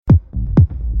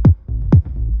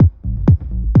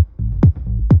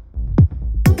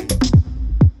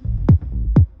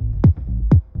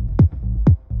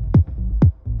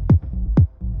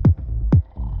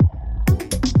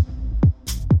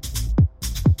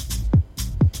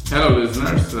Hello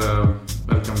listeners,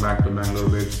 welcome back to Bangalore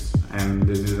Bits, and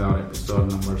this is our episode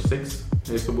number 6.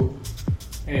 Hey Subbu.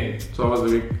 Hey. So how was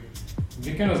the week?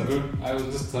 Weekend was good. I was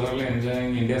just thoroughly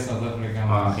enjoying India-South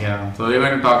Africa. Yeah, so we're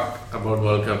going to talk about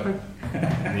World Cup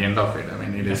at the end of it. I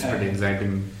mean, it is pretty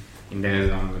exciting. India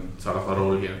is on sort of a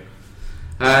roll here.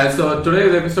 So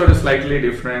today's episode is slightly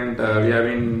different. We have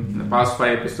been, in the past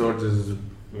 5 episodes,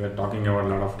 we are talking about a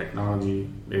lot of technology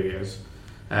areas.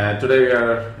 Today we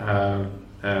are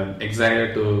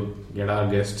excited to get our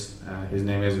guest. His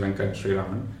name is Venkat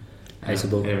Sriraman. Hi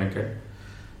Subbu. Hey Venkat.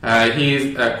 He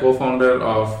is a co-founder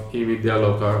of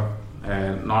eVidyaloka,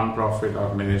 a non-profit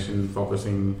organization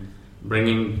focusing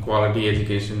bringing quality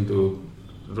education to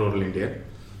rural India.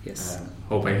 Yes.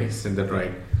 Hope I said that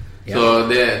right. Yeah. So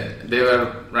they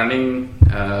were running.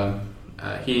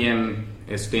 He and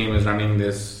his team is running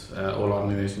this whole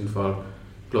organization for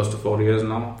close to 4 years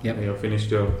now. Yep. You have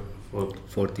finished your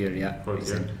fourth year, yeah. Fourth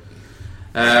year.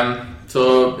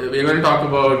 So we're going to talk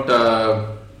about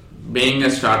being a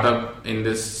startup in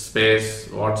this space.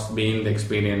 What's been the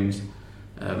experience?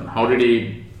 How did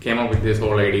he came up with this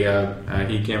whole idea?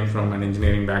 He came from an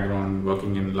engineering background,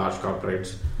 working in large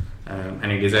corporates, and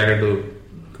he decided to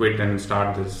quit and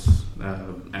start this.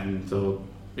 And so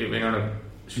we're going to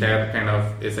share kind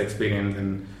of his experience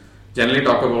and generally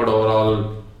talk about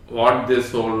overall what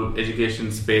this whole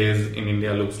education space in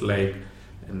India looks like,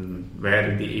 and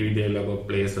where the eVidyaloka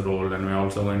plays a role, and we're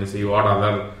also going to see what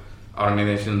other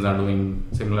organizations are doing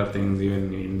similar things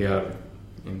even in India or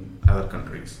in other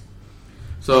countries.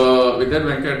 So with that,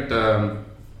 Venkat,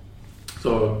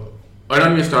 so why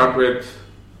don't we start with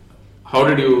how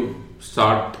did you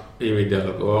start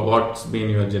eVidyaloka? What's been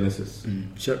your genesis?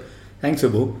 Sure. Thanks,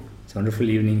 Subbu. It's a wonderful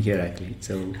evening here actually.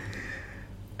 So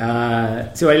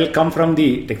I'll come from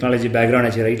the technology background.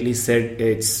 As you rightly said,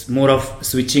 it's more of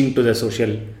switching to the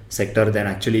social sector than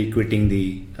actually quitting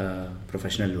the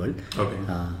professional world. Okay.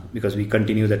 Because we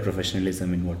continue that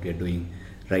professionalism in what we are doing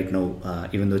right now,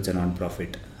 even though it's a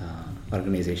non-profit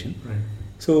organization. Right.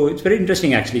 So it's very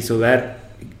interesting actually. So where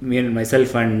me and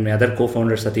myself and my other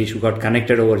co-founder Satish, who got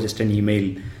connected over just an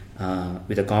email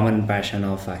with a common passion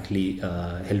of actually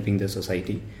helping the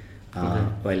society.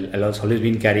 Well, I've always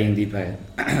been carrying the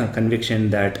conviction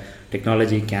that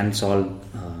technology can solve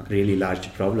really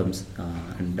large problems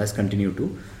and does continue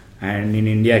to. And in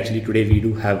India, actually today we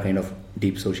do have kind of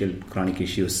deep social chronic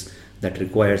issues that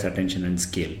requires attention and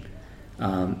scale.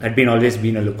 I've always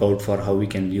been a lookout for how we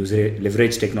can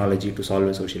leverage technology to solve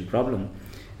a social problem.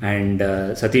 And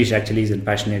Satish actually is a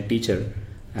passionate teacher,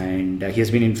 and he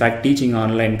has been in fact teaching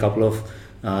online couple of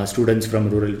students from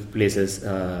rural places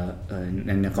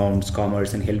in accounts,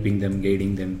 commerce, and helping them,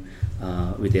 guiding them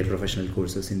with their professional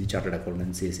courses in the chartered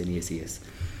accountancies and ACS.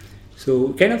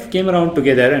 So kind of came around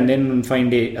together, and then one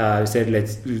fine day we said,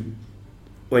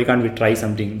 why can't we try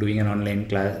something, doing an online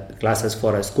classes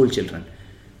for our school children.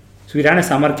 So we ran a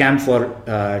summer camp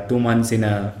for 2 months in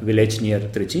a village near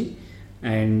Trichy,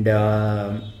 and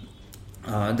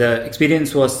the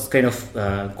experience was kind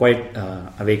of quite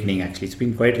awakening actually. It's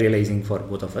been quite realizing for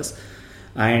both of us,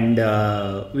 and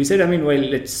we said,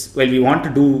 while we want to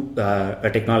do a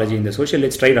technology in the social,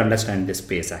 let's try to understand this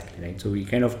space actually, right? So we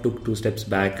kind of took 2 steps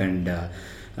back and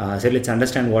said, let's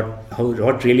understand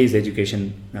what really is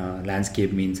education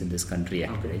landscape means in this country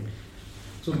actually, right?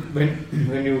 So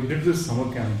when you did this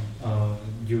summer camp,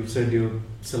 you said you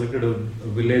selected a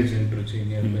village in Trichy,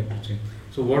 nearby Trichy.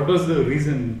 So what was the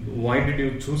reason? Why did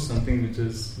you choose something which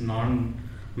is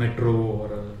non-metro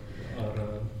or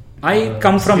I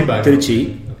come from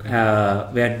Trichy.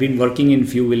 Okay. We had been working in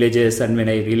few villages, and when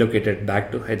I relocated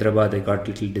back to Hyderabad, I got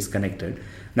a little disconnected.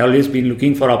 And I've always been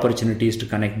looking for opportunities to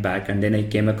connect back, and then I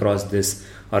came across this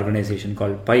organization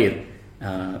called PIRE,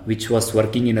 which was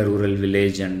working in a rural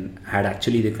village and had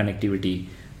actually the connectivity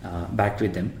back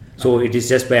with them. So it is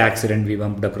just by accident we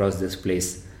bumped across this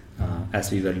place as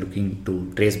we were looking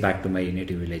to trace back to my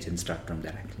native village and start from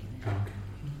there actually.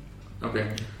 Okay.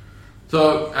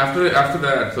 So after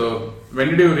that, so when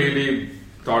did you really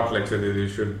thought like that you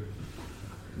should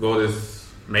go this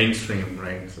mainstream,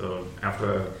 right? So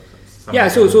after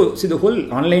so see the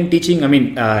whole online teaching,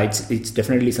 it's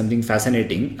definitely something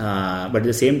fascinating, but at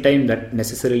the same time that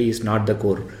necessarily is not the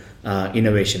core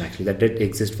innovation actually, that did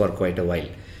exist for quite a while.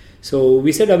 So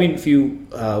we said,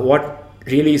 what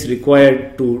really is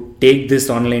required to take this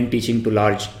online teaching to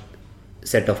large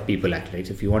set of people actually, right?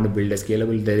 So if you want to build a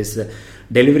scalable, there is a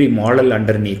delivery model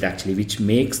underneath actually, which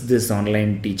makes this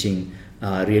online teaching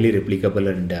really replicable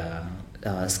and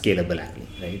scalable actually,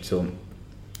 right? So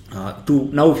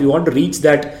now if you want to reach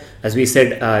that, as we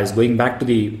said, is going back to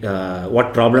the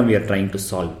what problem we are trying to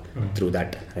solve through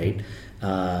that, right?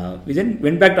 We then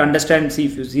went back to understand, see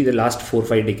if you see the last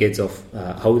 4-5 decades of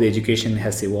how the education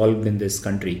has evolved in this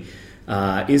country,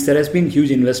 is there has been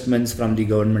huge investments from the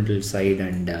governmental side,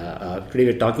 and today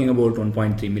we're talking about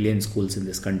 1.3 million schools in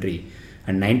this country,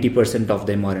 and 90% of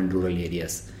them are in rural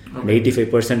areas. Okay. And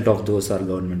 85% of those are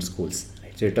government schools.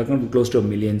 Right? So you're talking about close to 1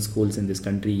 million schools in this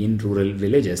country in rural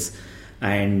villages.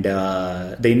 And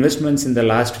the investments in the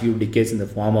last few decades in the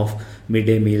form of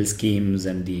midday meal schemes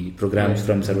and the programs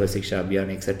from Sarva Shiksha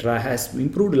Abhiyan, etc., has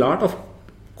improved a lot of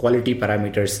quality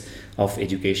parameters of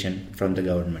education from the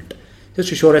government. Just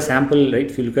to show a sample, right?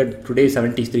 If you look at today,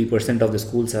 73% of the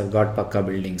schools have got pakka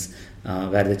buildings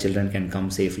where the children can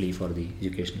come safely for the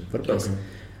educational purpose. Okay.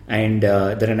 And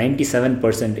there are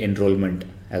 97% enrollment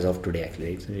as of today,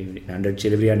 actually. So 100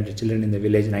 children in the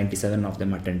village, 97 of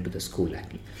them attend to the school,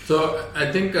 actually. So I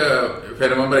think, if I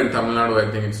remember in Tamil Nadu,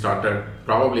 I think it started,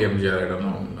 probably MGR, I don't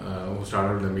know, who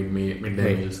started the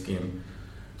midday meal scheme.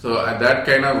 So that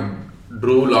kind of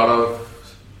drew a lot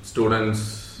of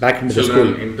students, back into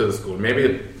the school. Maybe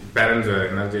the parents were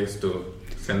energized to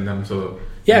send them. So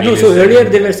so earlier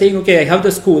they were saying, okay, I have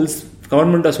the schools.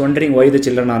 Government was wondering why the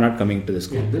children are not coming to the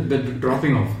school. Yeah, they're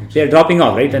dropping off. Actually. They are dropping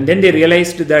off, right? And then they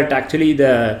realized that actually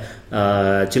the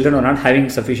children are not having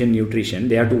sufficient nutrition.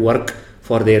 They have to work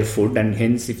for their food, and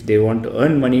hence if they want to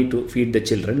earn money to feed the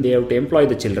children, they have to employ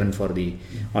the children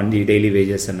on the daily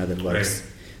wages and other works.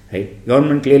 Right?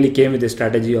 Government clearly came with a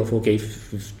strategy of, okay,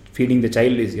 if feeding the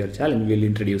child is your challenge, we'll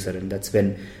introduce her. And that's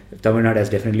when Tamil Nadu has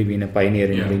definitely been a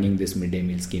pioneer in bringing this midday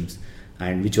meal schemes,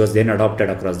 and which was then adopted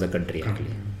across the country, actually.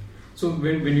 Okay. So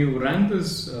when you ran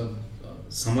this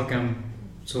summer camp,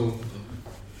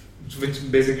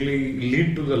 which basically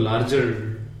lead to the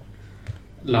larger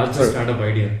startup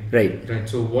idea, right?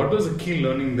 So what was the key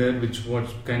learning there, which was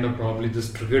kind of probably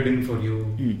just triggered in for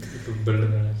you to build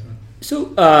that? So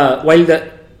while the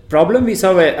problem we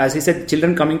saw, as I said,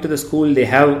 children coming to the school, they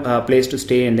have a place to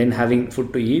stay and then having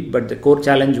food to eat, but the core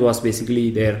challenge was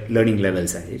basically their learning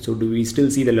levels. Right? So do we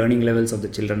still see the learning levels of the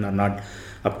children are not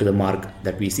up to the mark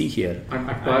that we see here?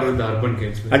 At par with the urban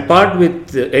kids? At par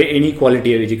with any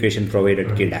quality of education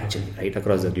provided kid, actually, right,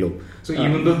 across the globe. So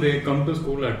even though they come to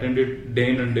school, attend it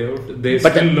day in and day out, they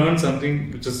still learn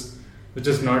something which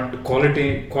is not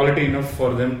quality enough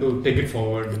for them to take it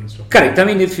forward and stuff. Correct. I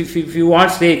mean, if you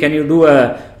want to say, can you do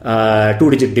a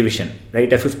 2-digit division,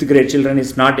 right? A 5th grade children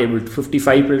is not able to,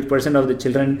 55% of the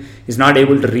children is not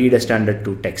able to read a standard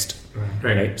 2 text.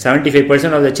 Right.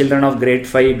 75% of the children of grade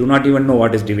 5 do not even know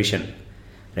what is division.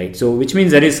 Right. So, which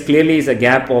means there is clearly a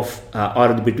gap of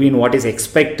or between what is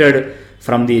expected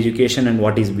from the education and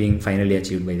what is being finally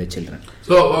achieved by the children.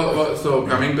 So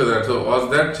coming to that, so was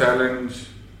that challenge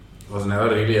was never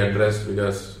really addressed,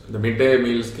 because the midday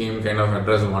meal scheme kind of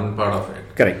addressed one part of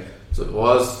it. Correct. So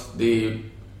was the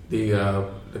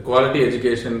quality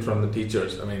education from the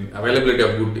teachers, I mean availability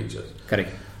of good teachers.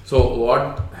 Correct. So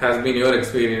what has been your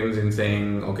experience in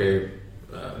saying, okay,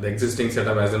 the existing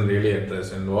setup hasn't really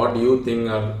addressed, and what do you think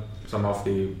are some of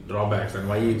the drawbacks and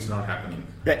why it's not happening?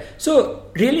 Right.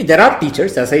 So really there are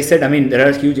teachers, as I said, I mean there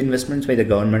are huge investments by the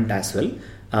government as well.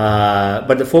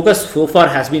 But the focus so far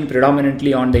has been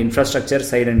predominantly on the infrastructure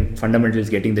side and fundamentals,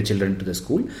 getting the children to the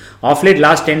school. Of late,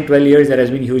 last 10-12 years, there has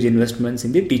been huge investments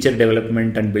in the teacher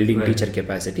development and building teacher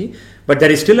capacity. But there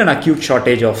is still an acute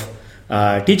shortage of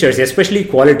teachers, especially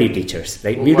quality teachers.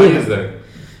 Right? Why is that?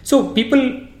 So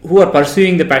people who are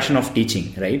pursuing the passion of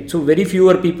teaching, right? So very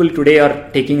fewer people today are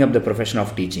taking up the profession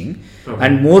of teaching,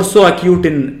 and more so acute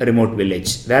in remote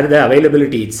village, where the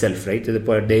availability itself, right? So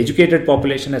the educated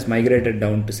population has migrated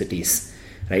down to cities,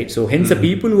 right? So hence the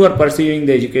people who are pursuing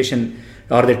the education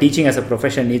or the teaching as a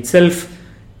profession itself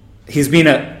has been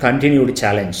a continued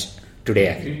challenge today.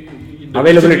 Actually.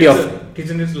 Availability of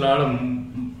teaching is a lot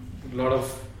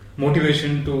of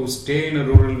motivation to stay in a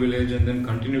rural village and then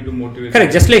continue to motivate.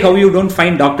 Correct. Just like how you don't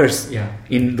find doctors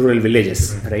in rural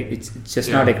villages, right? It's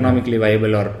just not economically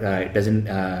viable, or it doesn't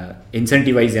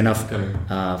incentivize enough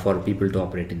for people to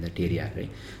operate in that area, right?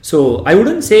 So I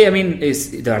wouldn't say, I mean,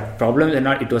 is that problem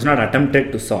it was not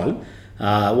attempted to solve.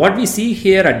 What we see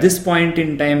here at this point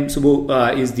in time,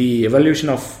 Subbu, is the evolution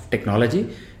of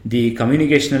technology. The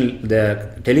communicational,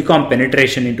 the telecom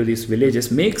penetration into these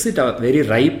villages makes it very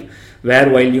ripe, where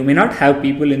while you may not have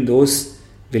people in those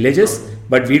villages,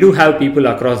 but we do have people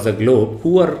across the globe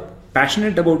who are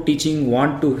passionate about teaching,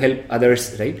 want to help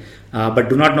others, right? But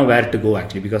do not know where to go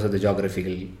actually because of the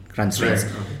geographical constraints.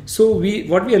 Right, okay. So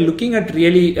what we are looking at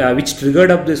really, which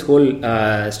triggered up this whole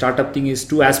startup thing, is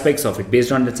two aspects of it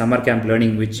based on the summer camp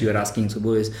learning, which you are asking,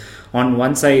 Subbu. Is on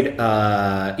one side,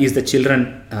 is the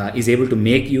children is able to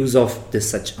make use of this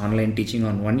such online teaching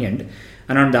on one end,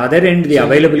 and on the other end, the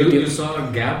availability. You saw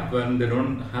a gap when they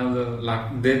don't have the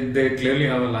lack. They clearly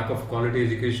have a lack of quality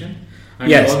education. And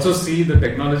yes. you also see the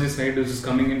technology side which is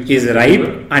coming in. Is right,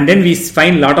 and then we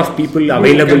find a lot of people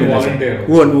available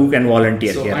who can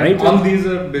volunteer so, here, right? All these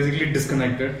are basically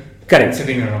disconnected. Correct.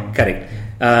 Sitting around. Correct.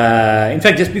 In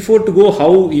fact, just before to go,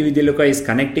 how eVidyaloka is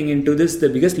connecting into this, the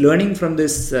biggest learning from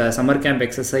this summer camp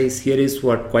exercise here is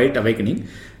what quite awakening,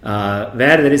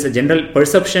 where there is a general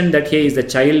perception that here is the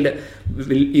child will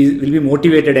be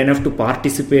motivated enough to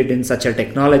participate in such a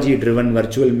technology-driven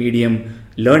virtual medium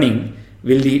learning.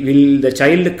 Will the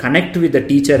child connect with the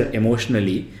teacher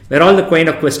emotionally? Where all the kind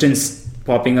of questions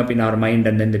popping up in our mind,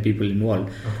 and then the people involved.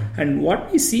 Okay. And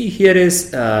what we see here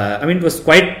is, it was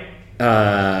quite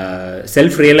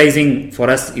self-realizing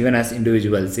for us even as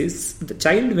individuals, is the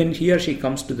child, when he or she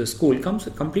comes to the school, comes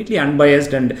completely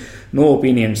unbiased and no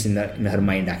opinions in her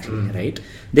mind actually, right?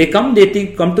 They come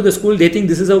to the school, they think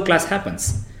this is how class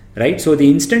happens. Right, so they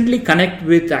instantly connect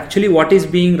with actually what is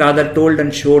being rather told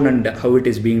and shown and how it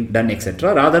is being done,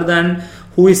 etc., rather than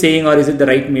who is saying, or is it the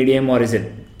right medium, or is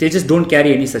it. They just don't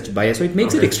carry any such bias. So it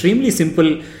makes it extremely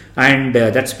simple, and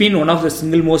that's been one of the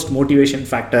single most motivation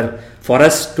factor for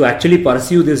us to actually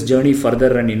pursue this journey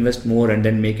further and invest more, and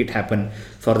then make it happen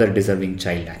for the deserving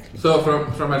child actually. So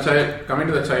from a child, coming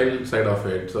to the child side of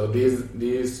it, so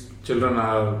these children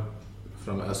are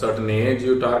from a certain age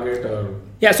you target, or?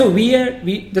 Yeah, so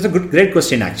we that's a great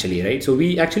question actually, right? So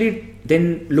we actually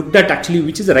then looked at actually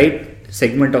which is the right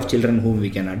segment of children whom we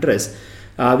can address.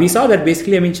 We saw that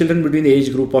basically, children between the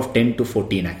age group of 10 to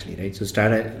 14 actually, right? So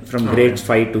start from grade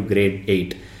 5 to grade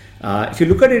 8. If you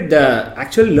look at it, the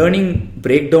actual learning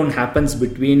breakdown happens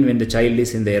between when the child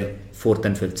is in their 4th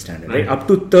and 5th standard, right? Up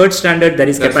to 3rd standard, there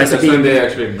is capacity. That's when they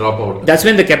actually drop out. That's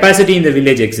when the capacity in the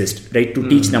village exists, right? To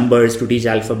teach numbers, to teach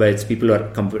alphabets, people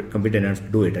are competent enough to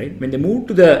do it, right? When they move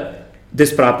to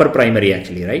this proper primary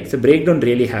actually, right? The breakdown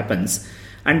really happens.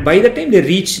 And by the time they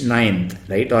reach 9th,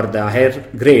 right, or the higher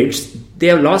grades, they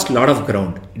have lost a lot of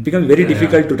ground. It becomes very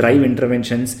difficult to drive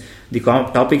interventions. The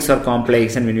topics are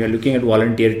complex, and when you are looking at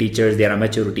volunteer teachers, they are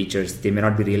amateur teachers. They may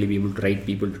not be really be able to write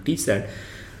people to teach that.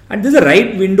 And this is a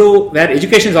right window where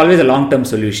education is always a long-term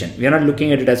solution. We are not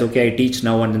looking at it as, okay, I teach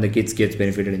now and then the kids gets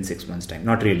benefited in 6 months' time.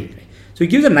 Not really. Right? So it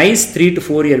gives a nice 3 to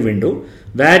 4 year window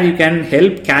where you can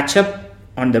help catch up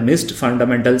on the missed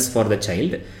fundamentals for the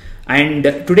child. And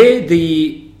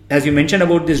today, as you mentioned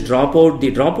about this dropout,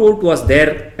 the dropout was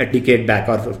there a decade back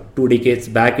or 2 decades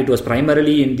back. It was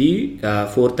primarily in the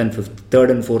 3rd and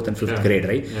 4th and 5th grade,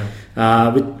 right?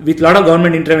 Yeah. With a lot of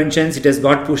government interventions, it has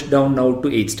got pushed down now to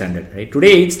 8th standard, right?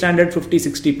 Today, 8th standard,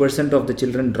 50-60% of the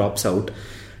children drops out.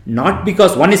 Not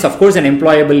because one is of course an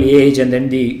employable age, and then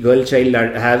the girl child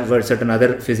have certain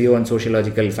other physio and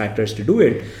sociological factors to do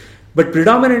it. But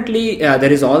predominantly,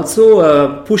 there is also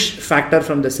a push factor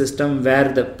from the system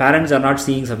where the parents are not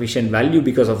seeing sufficient value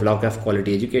because of lack of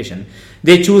quality education.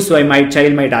 They choose, so my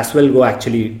child might as well go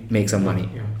actually make some money,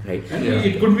 right? And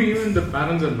it could be even the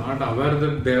parents are not aware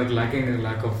that they are lacking a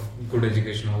lack of good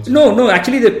education also. No,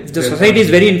 actually the society is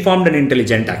very informed and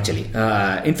intelligent actually.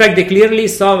 In fact, they clearly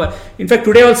saw, in fact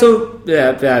today also,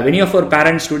 many of our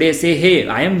parents today say, hey,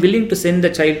 I am willing to send the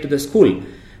child to the school,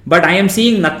 but I am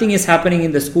seeing nothing is happening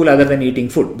in the school other than eating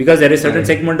food, because there is a certain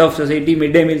segment of society,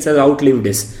 midday meals has outlived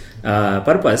this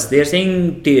purpose. They are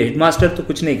saying headmaster to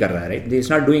kuch nahi kar raha, right? He is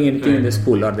not doing anything in the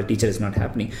school, or the teacher is not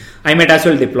happening. I might as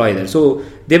well deploy there. So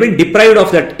they have been deprived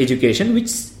of that education, which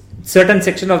certain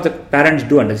section of the parents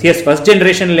do understand. Yes, first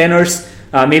generation learners,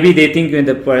 maybe they think when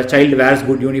the child wears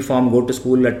good uniform, go to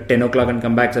school at 10 o'clock and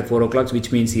come back at 4 o'clock,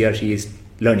 which means he or she is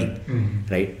learning,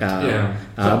 right? But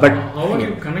how are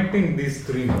you connecting these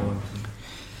three now?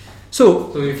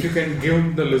 So if you can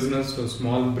give the listeners a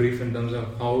small brief in terms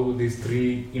of how these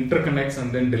three interconnects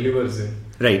and then delivers it.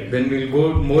 Right. Then we'll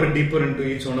go more deeper into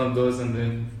each one of those, and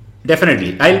then...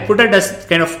 Definitely. I'll put it as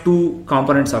kind of two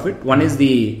components of it. One is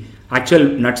the actual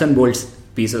nuts and bolts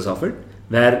pieces of it,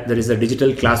 where there is a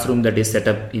digital classroom that is set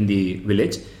up in the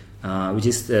village, which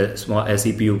is a small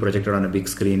CPU projected on a big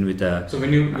screen with a... So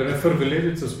when you refer village,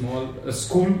 it's a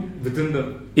school within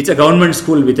the... It's a government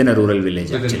school within a rural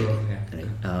village actually. Right.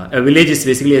 A village is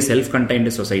basically a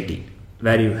self-contained society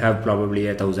where you have probably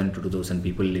 1,000 to 2,000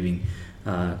 people living,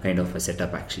 kind of a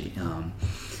setup actually.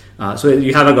 So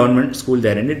you have a government school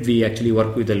there, and we actually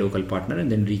work with a local partner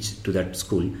and then reach to that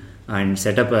school and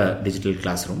set up a digital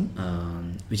classroom,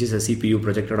 which is a CPU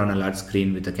projected on a large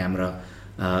screen with a camera,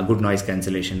 good noise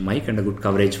cancellation mic, and a good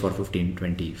coverage for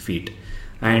 15-20 feet.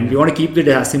 And we want to keep it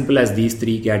as simple as these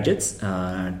 3 gadgets,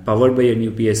 powered by an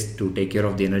UPS to take care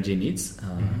of the energy needs,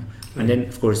 and then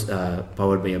of course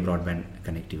powered by a broadband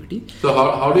connectivity. So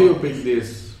how do you pick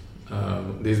these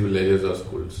villages or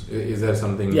schools? Is there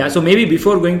something? Yeah, so maybe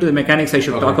before going to the mechanics, I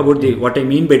should talk about what I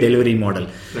mean by delivery model.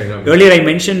 Right. Earlier I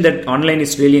mentioned that online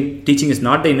is really, teaching is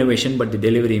not the innovation but the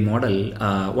delivery model.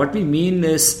 What we mean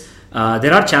is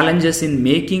there are challenges in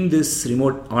making this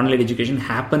remote online education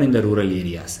happen in the rural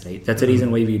areas, right? That's the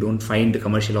reason why we don't find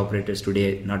commercial operators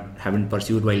today haven't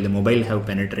pursued while the mobile have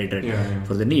penetrated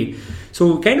for the need.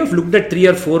 So we kind of looked at 3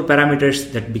 or 4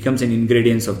 parameters that becomes an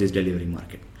ingredients of this delivery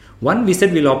market. One, we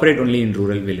said we'll operate only in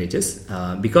rural villages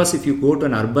because if you go to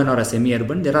an urban or a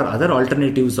semi-urban, there are other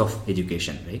alternatives of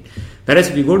education, right? Whereas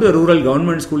if you go to a rural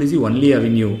government school, is the only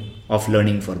avenue of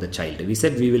learning for the child. We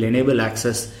said we will enable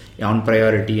access on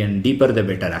priority, and deeper the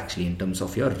better actually in terms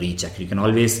of your reach. Actually, you can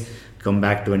always come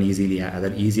back to an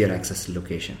easier access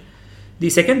location. The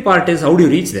second part is how do you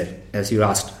reach there, as you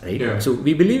asked, right? Yeah. So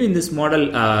we believe in this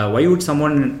model. Why would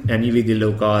someone, an EV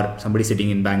Dilok or somebody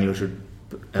sitting in Bangalore should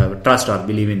trust or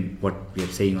believe in what we are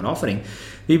saying or offering?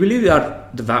 We believe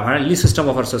the value system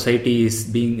of our society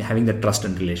is having the trust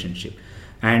and relationship,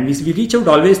 and we reach out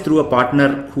always through a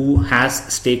partner who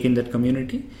has stake in that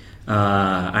community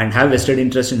and have vested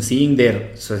interest in seeing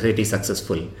their society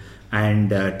successful, and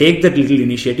take that little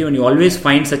initiative. And you always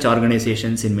find such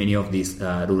organizations in many of these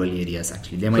rural areas.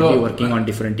 Actually, they might be working on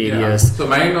different areas. Yeah. So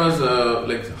mine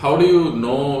was how do you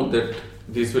know that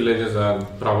these villages are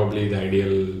probably the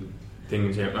ideal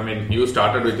things? I mean, you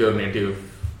started with your native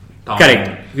town.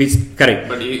 Correct.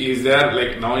 But is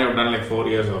there now you have done 4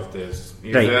 years of this?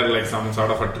 Is there some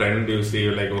sort of a trend you see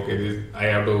okay, I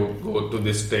have to go to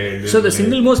this state? So the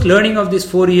single most learning of these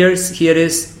 4 years here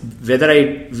is whether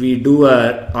we do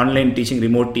online teaching,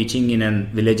 remote teaching in a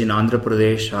village in Andhra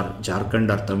Pradesh or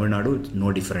Jharkhand or Tamil Nadu, it's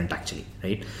no different actually,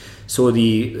 right? So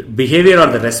the behavior or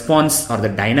the response or the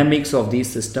dynamics of these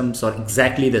systems are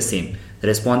exactly the same. The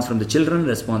response from the children,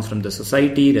 response from the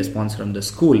society, response from the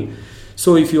school.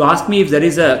 So if you ask me if there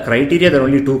is a criteria, there are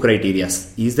only 2 criteria.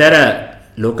 Is there a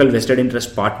local vested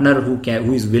interest partner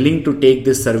who is willing to take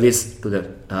this service to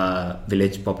the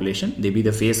village population? They be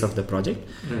the face of the project,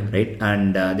 right?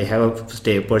 And they have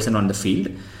a person on the field,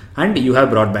 and you have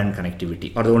broadband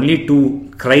connectivity, are the only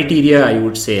 2 criteria I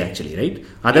would say actually, right?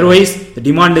 Otherwise, the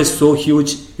demand is so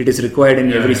huge, it is required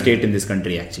in every state in this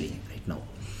country actually right now.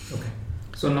 Okay.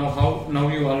 So now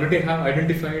you already have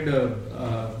identified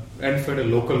a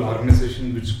local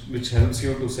organization which helps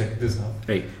you to set this up.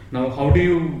 Right. Now, how do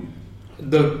you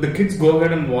the kids go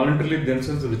ahead and voluntarily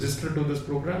themselves register to this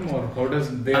program, or how does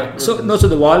they? The school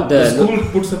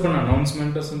puts up an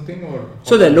announcement or something, or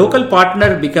so the local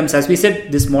partner becomes, as we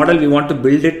said, this model we want to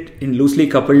build it in loosely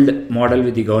coupled model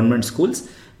with the government schools,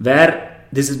 where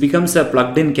this becomes a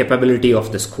plugged-in capability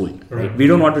of the school. Right? We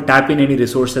don't want to tap in any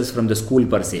resources from the school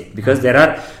per se, because there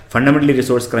are fundamentally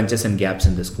resource crunches and gaps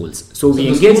in the schools. So we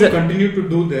engage the continue to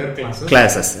do their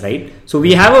classes, right? So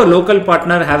we have a local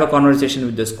partner have a conversation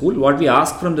with the school. What we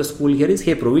ask from the school here is,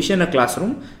 hey, provision a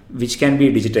classroom which can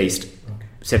be digitized. Okay.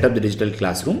 Set up the digital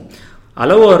classroom.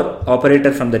 Allow our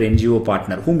operator from the NGO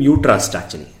partner, whom you trust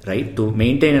actually, right, to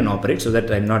maintain and operate, so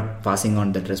that I'm not passing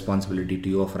on that responsibility to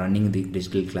you of running the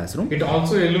digital classroom. It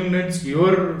also eliminates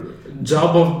your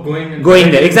job of going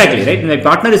there, exactly, right? My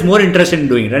partner is more interested in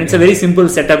doing it, and it's a very simple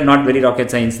setup, not very rocket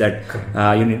science that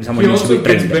someone needs to be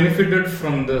trained. He also gets benefited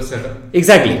from the setup.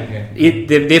 Exactly.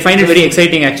 Yeah. They find it very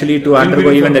exciting actually to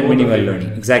undergo even that minimal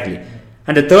learning. Exactly.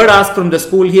 And the third ask from the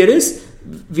school here is,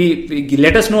 we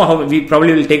let us know how we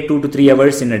probably will take 2 to 3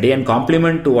 hours in a day and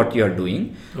complement to what you are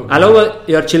doing. Okay. Allow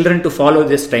your children to follow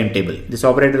this timetable. This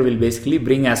operator will basically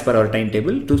bring as per our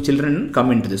timetable to children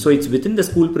come into this. So it's within the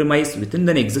school premise, within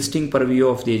the existing purview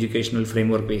of the educational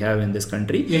framework we have in this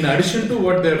country. In addition to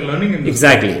what they are learning in this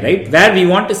exactly school. Right. Where we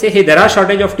want to say, hey, there are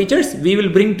shortage of teachers. We will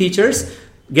bring teachers,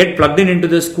 get plugged into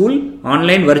the school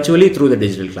online virtually through the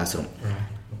digital classroom. Right.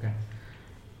 Okay.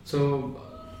 So.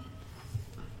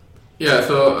 Yeah,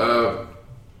 so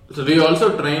do you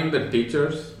also train the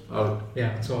teachers? Or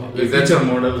so the teacher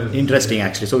model is interesting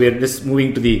actually. So we are just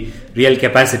moving to the real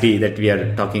capacity that we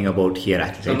are talking about here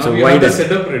actually. So now you have the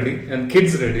setup ready and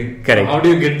kids ready. Correct. How do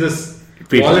you get this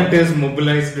volunteers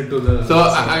mobilized into the? So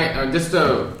I just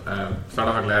sort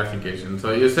of a clarification.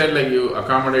 So you said you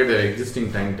accommodate the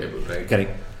existing timetable, right?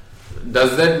 Correct.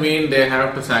 Does that mean they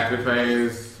have to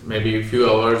sacrifice maybe a few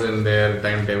hours in their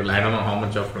timetable. I don't know how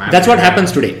much of plan. That's what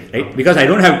happens today, right? Because I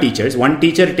don't have teachers. One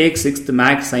teacher takes 6th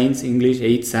Maths, Science, English,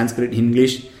 8th Sanskrit,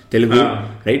 English, Telugu,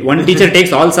 right? One teacher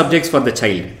takes all subjects for the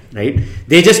child, right?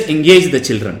 They just engage the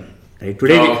children, right?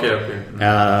 Today,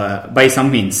 by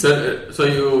some means. So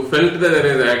you felt that there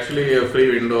is actually a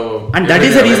free window, and that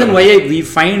is the reason why we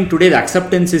find today the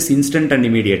acceptance is instant and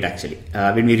immediate. Actually,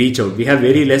 when we reach out, we have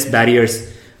very less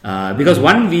barriers because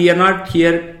one, we are not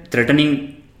here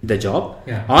threatening the job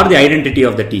or the identity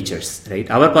of the teachers,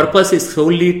 right? Our purpose is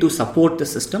solely to support the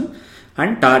system,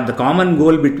 and the common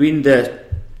goal between the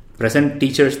present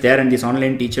teachers there and these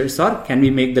online teachers are, can we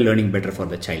make the learning better for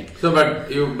the child? So, but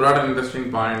you brought an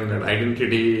interesting point, that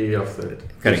identity of the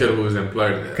teacher who is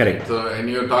employed there. Correct. So, when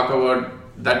you talk about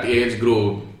that age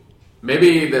group,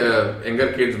 maybe the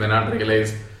younger kids may not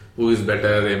realize who is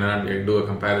better, they may not do a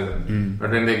comparison.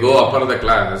 But when they go upper the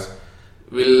class,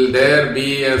 will there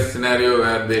be a scenario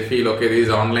where they feel, okay, these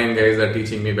online guys are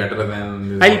teaching me better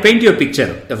than this? I'll paint you a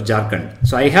picture of Jharkhand.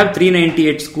 So I have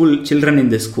 398 school children in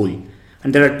this school,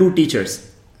 and there are 2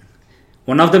 teachers.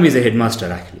 One of them is a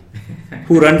headmaster actually,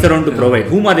 who runs around to provide.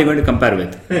 Whom are they going to compare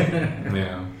with?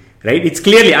 Right? It's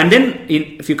clearly, and then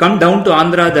if you come down to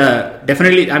Andhra,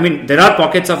 definitely, I mean, there are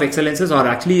pockets of excellences, or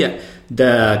actually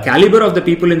the caliber of the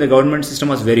people in the government system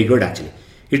was very good actually.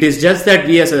 It is just that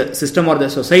we as a system or the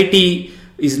society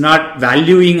is not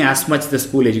valuing as much the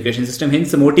school education system,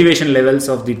 hence the motivation levels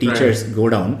of the teachers go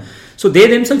down. So they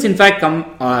themselves in fact come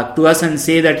to us and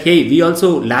say that, hey, we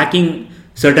also lacking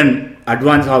certain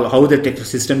advance how the tech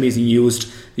system is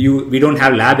used. We don't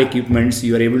have lab equipments,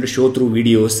 you are able to show through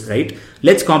videos, right?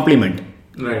 Let's complement.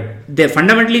 Right.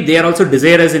 They are also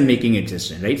desirous in making it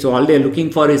just, right? So all they are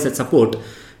looking for is that support.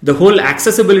 The whole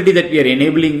accessibility that we are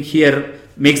enabling here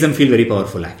makes them feel very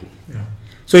powerful actually.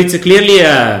 So it's clearly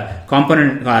a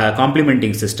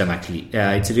complementing system actually.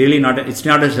 It's really not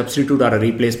a substitute or a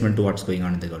replacement to what's going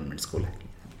on in the government school actually.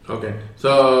 Okay.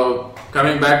 So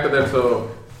coming back to that, so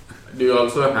do you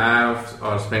also have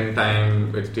or spend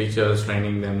time with teachers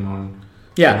training them on?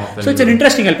 So it's an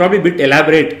interesting, I'll probably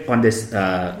elaborate on this,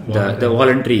 the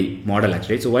voluntary model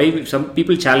actually. So why some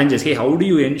people challenge us, hey, how do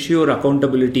you ensure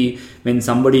accountability when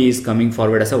somebody is coming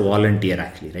forward as a volunteer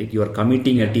actually, right? You are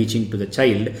committing a teaching to the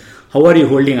child. How are you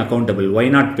holding accountable? Why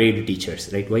not paid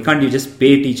teachers, right? Why can't you just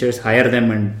pay teachers, hire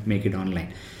them and make it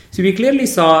online? So we clearly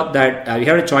saw that we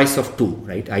had a choice of 2,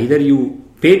 right? Either you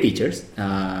pay teachers,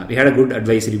 we had a good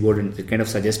advisory board and they kind of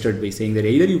suggested by saying that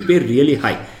either you pay really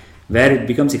high, where it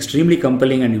becomes extremely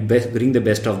compelling and you bring the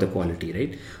best of the quality,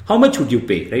 right? How much would you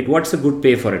pay, right? What's a good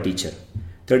pay for a teacher?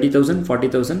 30,000,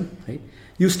 40,000, right?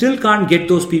 You still can't get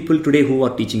those people today who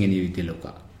are teaching in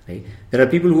Vidyaaloka, right? There are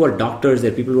people who are doctors,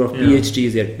 there are people who have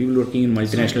PhDs, there are people working in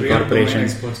multinational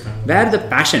corporations, where the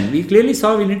passion, we clearly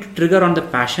saw we need to trigger on the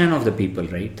passion of the people,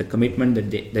 right? The commitment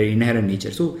that their inherent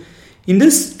nature. So in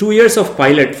this 2 years of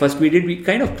pilot, first we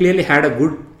kind of clearly had a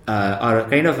good or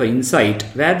kind of an insight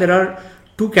where there are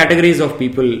 2 categories of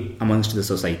people amongst the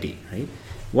society, right?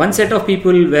 One set of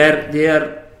people where they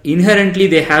are inherently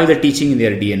they have the teaching in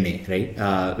their DNA,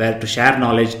 right? Where to share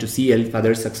knowledge, to see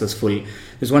others successful.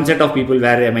 There's one set of people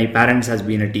where my parents has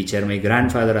been a teacher, my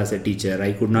grandfather as a teacher.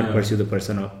 I could not pursue the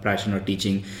passion of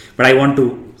teaching, but I want to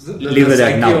live with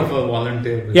that now. Of a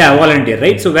volunteer. Volunteer,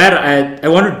 right? So where I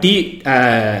want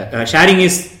to sharing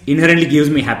is inherently gives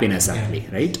me happiness actually,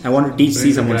 right? I want to teach,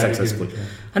 see someone successful.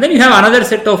 And then you have another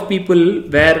set of people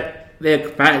where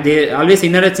they always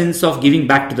inherent sense of giving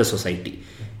back to the society.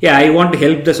 I want to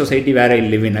help the society where I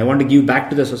live in. I want to give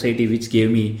back to the society which gave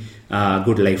me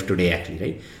good life today actually,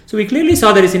 right? So we clearly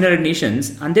saw there is inherent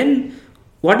nations. And then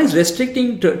what is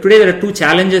restricting today, there are 2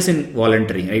 challenges in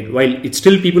volunteering, right? While it's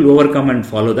still people overcome and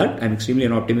follow that, I'm extremely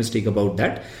optimistic about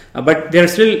that. But they're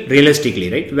still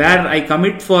realistically, right? Where I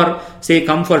commit for, say,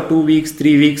 come for 2 weeks,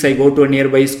 3 weeks, I go to a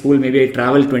nearby school, maybe I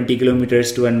travel 20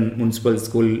 kilometers to a municipal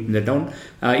school in the town.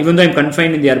 Even though I'm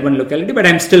confined in the urban locality, but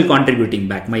I'm still contributing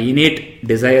back. My innate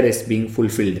desire is being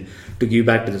fulfilled to give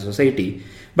back to the society.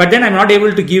 But then I'm not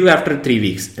able to give after 3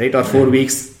 weeks, right? Or 4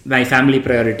 weeks, my family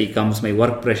priority comes, my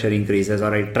work pressure increases,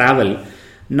 or I travel.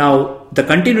 Now, the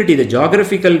continuity, the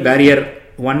geographical barrier,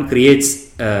 one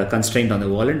creates a constraint on the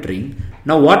volunteering.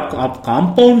 Now, what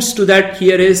compounds to that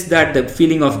here is that the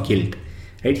feeling of guilt,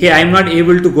 right? Hey, I'm not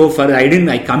able to go further.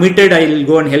 I committed, I'll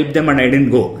go and help them and I didn't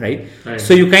go, right?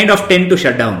 So you kind of tend to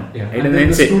shut down. Right? And then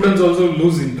the students also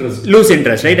lose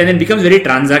interest. Right? And then becomes very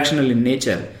transactional in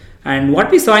nature. And what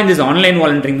we saw in this online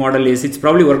volunteering model is it's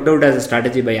probably worked out as a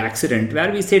strategy by accident,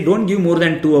 where we say don't give more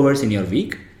than 2 hours in your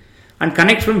week and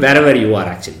connect from wherever you are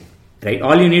actually, right?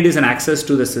 All you need is an access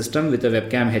to the system with a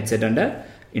webcam headset and a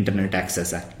internet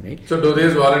access, actually, right? So do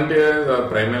these volunteers are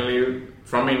primarily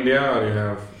from India, or you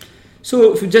have?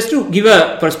 So just to give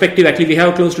a perspective, actually we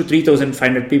have close to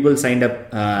 3,500 people signed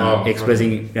up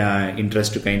expressing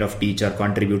interest to kind of teach or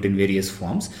contribute in various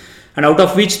forms, and out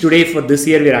of which today for this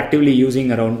year we are actively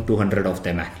using around 200 of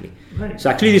them actually. Right. So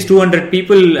actually these 200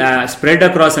 people spread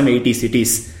across some 80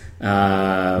 cities,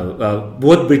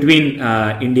 both between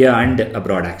India and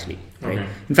abroad actually. Right? Okay.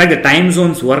 In fact, the time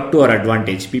zones work to our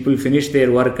advantage. People finish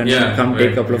their work and come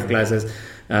take a couple of classes.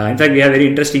 In fact, we have very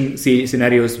interesting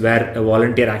scenarios where a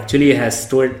volunteer actually has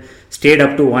stayed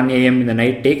up to 1 a.m. in the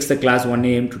night, takes the class 1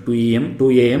 a.m. to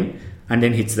 2 a.m. and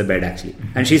then hits the bed actually.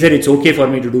 And she said it's okay for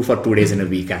me to do for 2 days in a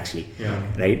week actually.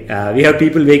 Right? We have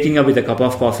people waking up with a cup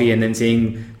of coffee and then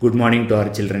saying good morning to our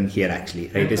children here actually.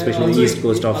 Right? Especially the East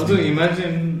Coast of. Also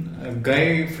imagine a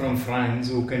guy from France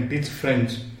who can teach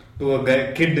French to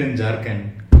a kid in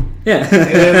Jharkhand.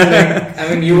 Yeah.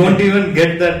 I mean, you won't even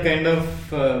get that kind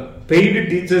of paid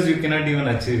teachers. You cannot even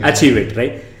achieve it,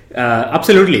 right?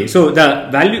 Absolutely. So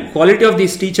the quality of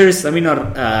these teachers, I mean,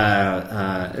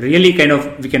 are really kind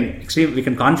of we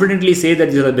can confidently say that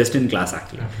these are the best in class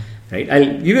actually. Right?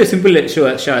 I'll give you a simple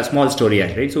small story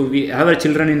actually. Right? So we have our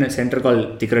children in a center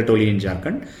called Tikratoli in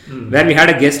Jharkhand, where we had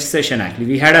a guest session actually.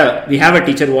 We have a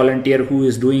teacher volunteer who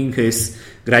is doing his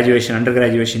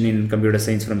undergraduation in computer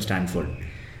science from Stanford.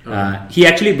 He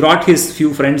actually brought his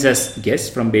few friends as guests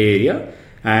from Bay Area,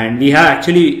 and we have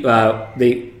actually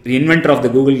the inventor of the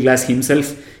Google Glass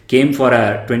himself came for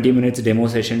a 20 minutes demo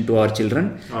session to our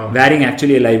children, wearing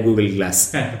actually a live Google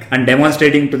Glass and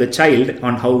demonstrating to the child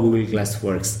on how Google Glass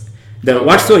works.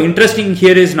 What's so interesting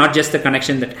here is not just the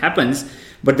connection that happens,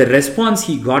 but the response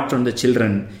he got from the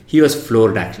children. He was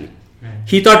floored actually.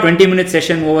 He thought 20-minute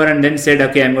session over and then said,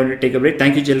 okay, I'm going to take a break.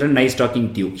 Thank you, children. Nice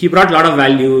talking to you. He brought a lot of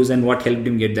values and what helped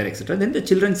him get there, etc. Then the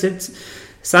children said,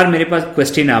 Sir, mere paas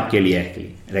question hai aapke liye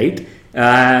actually, right?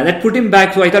 That put him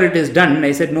back. So I thought it is done.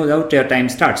 I said, no doubt your time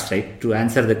starts, right? To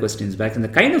answer the questions back. And the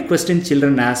kind of questions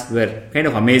children asked were kind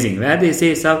of amazing. Where they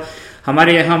say, sir,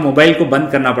 हमारे यहाँ mobile को बंद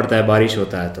करना पड़ता है बारिश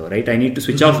होता है तो right I need to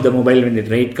switch off the mobile when the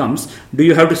rain comes do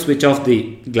you have to switch off the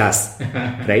glass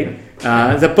right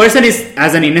the person is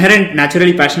as an inherent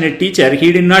naturally passionate teacher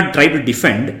he did not try to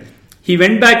defend. He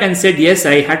went back and said, yes,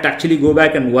 I had to actually go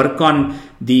back and work on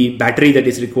the battery that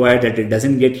is required, that it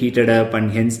doesn't get heated up,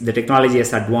 and hence the technology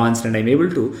has advanced and I'm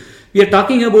able to. We are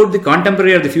talking about the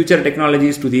contemporary or the future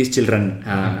technologies to these children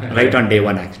right on day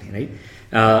one actually, right?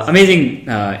 Amazing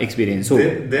experience. So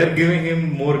they're giving him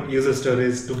more user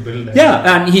stories to build.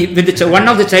 Yeah, and one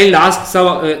of the child asked,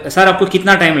 sir, आपको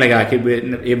कितना time लगा कि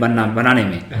ये बनाने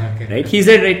में? Right? He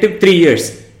said it took 3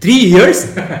 years. 3 years?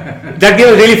 That guy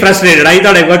was really frustrated. I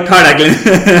thought I worked hard again.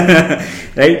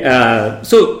 Right?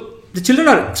 So the children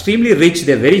are extremely rich.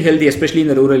 They're very healthy, especially in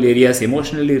the rural areas.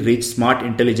 Emotionally rich, smart,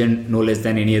 intelligent, no less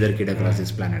than any other kid across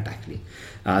this planet actually.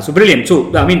 So brilliant. So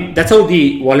I mean that's how the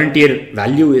volunteer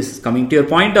value is coming. To your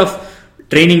point of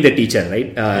training the teacher, right?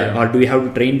 Or do we have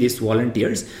to train these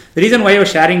volunteers? The reason why I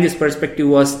was sharing this perspective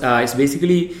was is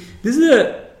basically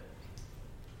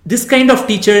this kind of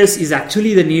teachers is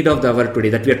actually the need of the hour today,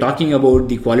 that we are talking about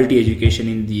the quality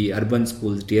education in the urban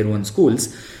schools, tier 1 schools,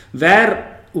 where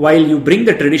while you bring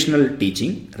the traditional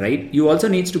teaching, right, you also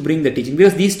needs to bring the teaching,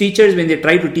 because these teachers, when they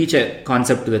try to teach a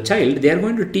concept to the child, they are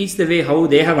going to teach the way how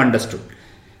they have understood,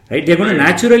 right? They are going to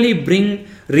naturally bring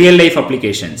real life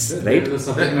applications, right? The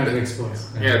subject matter experts.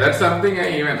 Yeah, that's something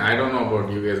I don't know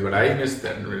about you guys, but I miss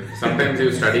that. Sometimes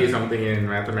you study something in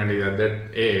mathematics at that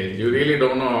age, you really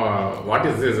don't know what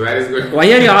is this, where is going. Why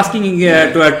are you asking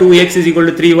to 2x is equal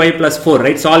to 3y plus 4,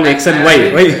 right? Solve x and y.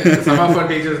 Why? Some of our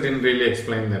teachers didn't really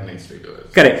explain that nicely to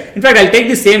us. Correct. In fact, I'll take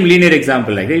the same linear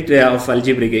example, like right, of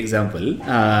algebraic example.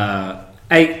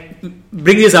 I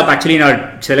bring this up actually in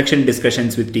our selection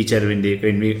discussions with teacher when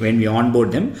we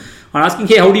onboard them, on asking,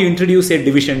 hey, how do you introduce a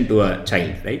division to a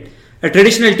child, right? A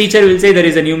traditional teacher will say there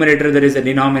is a numerator, there is a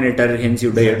denominator, hence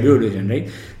you do division, right?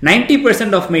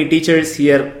 90% of my teachers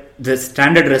here, the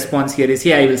standard response here is,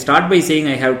 hey, I will start by saying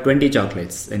I have 20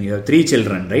 chocolates and you have 3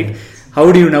 children, right? How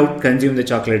do you now consume the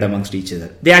chocolate amongst each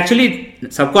other? They actually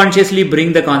subconsciously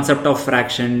bring the concept of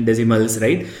fraction, decimals,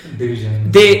 right?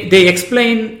 Division. They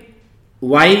explain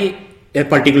why a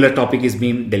particular topic is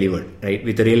being delivered, right?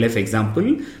 With a real life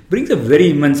example, brings a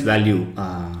very immense value.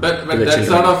 But that children.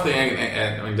 Sort of thing,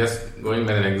 I mean, just going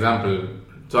by an example.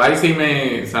 So I see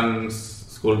my son's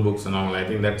school books and all. I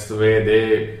think that's the way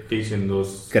they teach in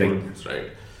those school books, right?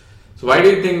 So why do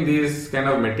you think this kind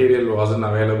of material wasn't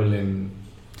available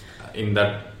in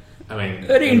that? I mean,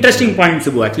 very interesting point,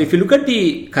 Subbu. Actually, if you look at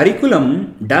the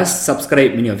curriculum, does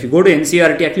subscribe. If you go to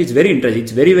NCERT, actually, it's very interesting.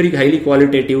 It's very, very highly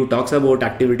qualitative. Talks about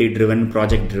activity-driven,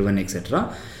 project-driven,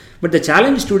 etc. But the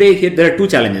challenge today here, there are two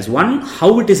challenges. One,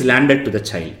 how it is landed to the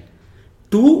child.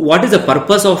 Two, what is the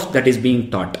purpose of that is being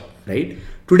taught. Right.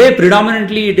 Today,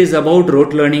 predominantly, it is about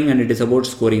rote learning and it is about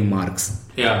scoring marks.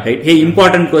 Yeah. Right. Hey,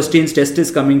 important questions. Test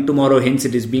is coming tomorrow. Hence,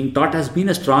 it is being taught has been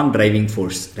a strong driving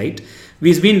force. Right.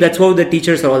 That's how the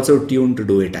teachers are also tuned to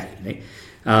do it. Right?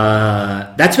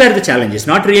 That's where the challenge is.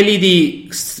 Not really the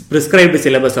prescribed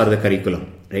syllabus or the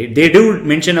curriculum. Right? They do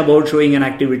mention about showing an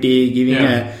activity, giving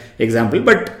an example,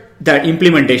 but the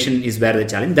implementation is where the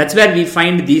challenge. That's where we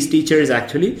find these teachers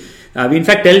actually. We in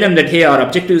fact tell them that, hey, our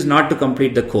objective is not to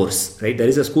complete the course. Right? There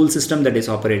is a school system that is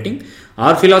operating.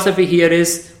 Our philosophy here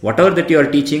is whatever that you are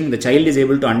teaching, the child is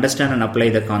able to understand and apply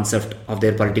the concept of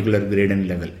their particular grade and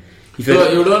level.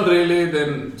 So you don't really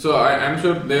then. So I'm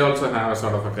sure they also have a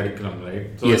sort of a curriculum,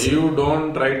 right? So yes. You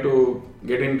don't try to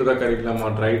get into the curriculum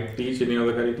or teach any of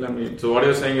the curriculum. So what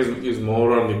you're saying is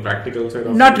more on the practical side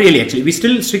of Not really, actually. We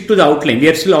still stick to the outline. We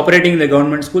are still operating in the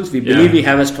government schools. We believe we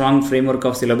have a strong framework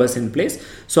of syllabus in place.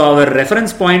 So our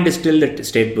reference point is still the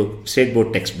state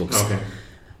board textbooks. Okay.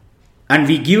 And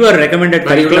we give a recommended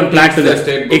curriculum plan to the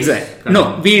state books. Exactly.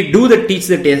 No, we do teach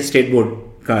the state board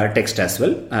text as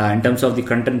well in terms of the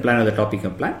content plan or the topic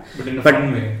plan. But in a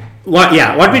fun way. What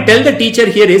we tell the teacher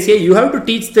here is, hey, you have to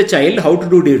teach the child how to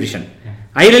do division.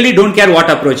 I really don't care what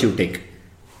approach you take.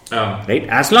 Right?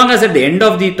 As long as at the end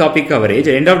of the topic coverage,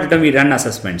 at the end of the term we run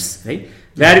assessments, right?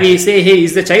 Where we say, hey,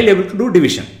 is the child able to do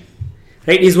division?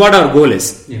 Right? Is what our goal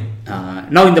is.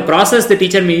 Now in the process, the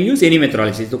teacher may use any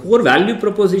methodology. The core value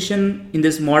proposition in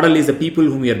this model is the people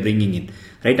whom we are bringing in.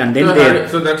 Right? And then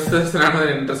so that's another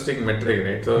interesting metric,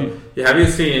 right? So have you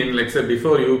seen, let's say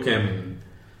before you came in,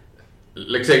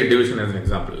 let's take division as an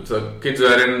example. So kids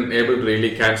weren't able to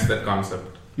really catch that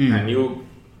concept, and you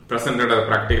presented a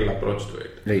practical approach to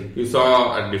it. Right. You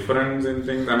saw a difference in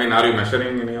things. I mean, are you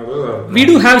measuring any of those? Or no? We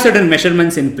do have certain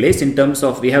measurements in place in terms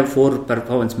of we have 4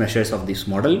 performance measures of this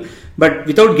model. But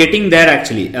without getting there,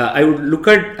 actually,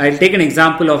 I'll take an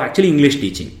example of actually English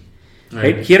teaching.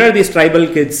 Right? Here are these tribal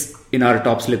kids in our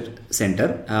Top Slip Center,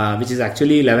 which is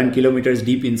actually 11 kilometers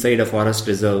deep inside a forest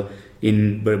reserve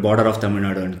in the border of Tamil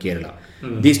Nadu and Kerala.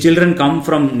 These children come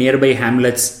from nearby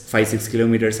hamlets 5-6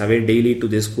 kilometers away daily to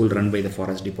this school run by the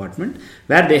forest department,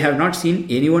 where they have not seen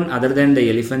anyone other than the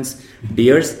elephants,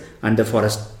 deers and the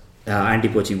forest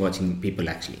anti-poaching watching people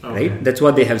actually. Okay. Right? That's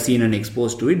what they have seen and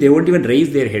exposed to it. They won't even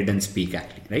raise their head and speak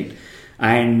actually. Right?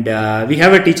 And we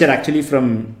have a teacher actually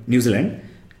from New Zealand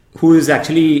who is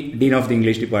actually Dean of the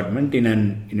English Department in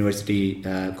an university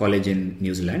college in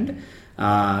New Zealand.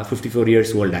 54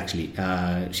 years old actually.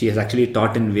 She has actually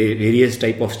taught in various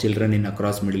type of children in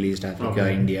across Middle East,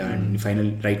 Africa, India, and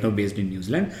right now based in New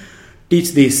Zealand.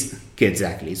 Teach these kids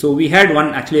actually. So we had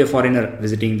a foreigner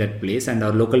visiting that place, and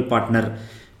our local partner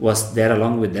was there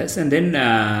along with us. And then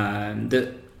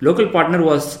the local partner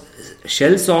was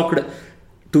shell-shocked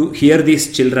to hear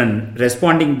these children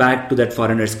responding back to that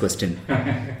foreigner's question.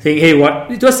 Saying, hey,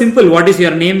 it was simple. What is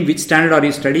your name? Which standard are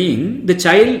you studying? The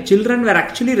children were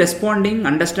actually responding,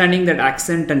 understanding that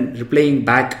accent and replying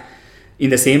back in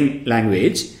the same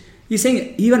language. He's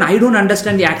saying, even I don't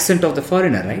understand the accent of the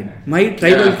foreigner, right? My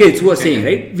tribal kids who are saying,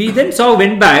 right? We then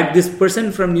went back, this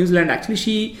person from New Zealand, actually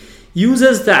she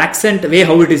uses the accent way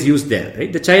how it is used there,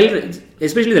 right? The child,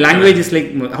 especially the language is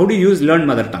like, how do you learn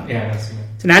mother tongue?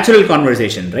 It's a natural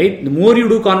conversation, right? The more you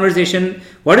do conversation,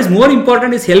 what is more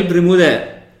important is help remove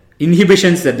the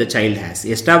inhibitions that the child has,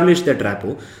 establish that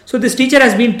rapport. So this teacher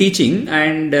has been teaching,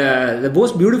 and the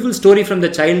most beautiful story from the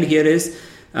child here is,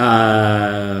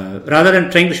 rather than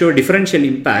trying to show a differential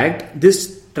impact,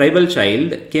 this tribal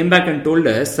child came back and told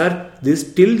us, sir,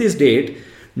 till this date,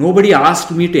 nobody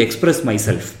asked me to express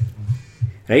myself.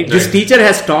 Right? This teacher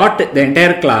has taught the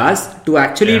entire class to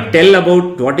actually tell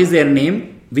about what is their name,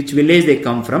 which village they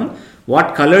come from,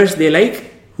 what colors they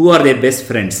like, who are their best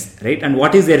friends, right? And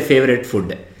what is their favorite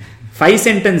food. 5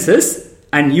 sentences,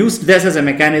 and used this as a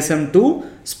mechanism to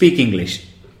speak English,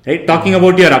 right? Talking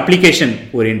about your application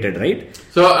oriented, right?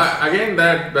 So again,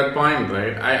 that point,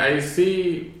 right? I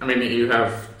see, I mean, you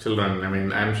have children, I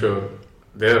mean, I'm sure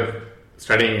they're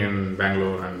studying in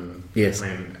Bangalore, and yes.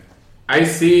 I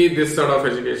see this sort of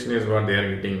education is what they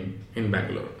are getting in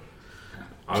Bangalore.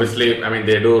 Obviously, I mean,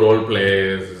 they do role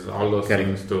plays, all those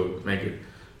things to make it.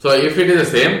 So if it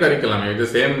is the same curriculum, if the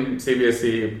same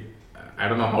CBSE, I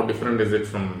don't know how different is it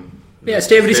from...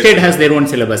 Every state has their own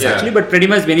syllabus actually, but pretty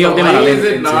much many of them are... Why is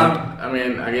it not, I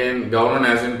mean, again, government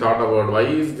hasn't thought about why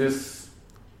is this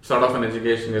sort of an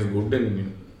education is good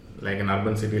in like an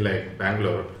urban city like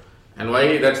Bangalore, and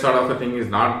why that sort of a thing is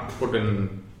not put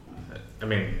in,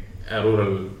 a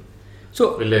rural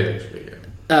village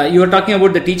actually. You are talking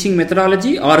about the teaching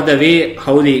methodology or the way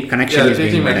how the connection is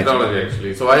teaching being methodology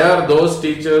actually. So why are those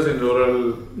teachers in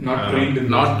rural not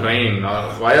trained? Or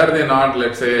why are they not,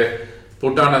 let's say,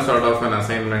 put on a sort of an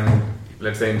assignment,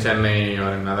 let's say in Chennai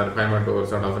or in other Coimbatore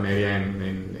sort of an area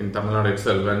in Tamil Nadu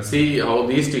itself, and see how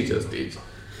these teachers teach?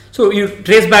 So you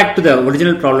trace back to the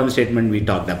original problem statement we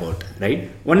talked about, right?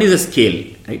 One is a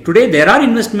scale. Right? Today there are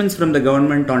investments from the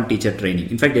government on teacher training.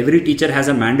 In fact, every teacher has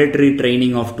a mandatory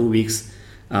training of 2 weeks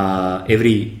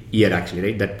every year actually,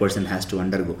 right? That person has to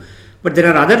undergo. But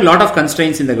there are lot of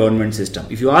constraints in the government system.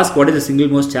 If you ask what is the single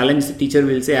most challenge, the teacher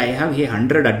will say, I have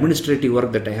 100 administrative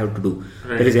work that I have to do.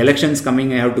 Right. There is elections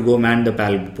coming, I have to go man the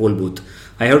poll booth.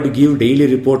 I have to give daily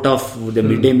report of the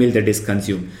midday meal that is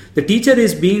consumed. The teacher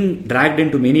is being dragged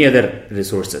into many other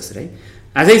resources, right?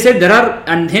 As I said,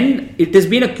 and then it has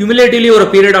been cumulatively over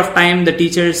a period of time, the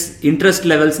teacher's interest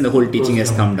levels in the whole teaching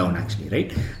has come down actually,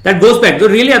 right? That goes back. Though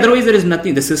really otherwise there is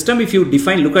nothing. The system, if you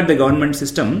look at the government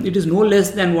system, it is no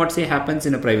less than what say happens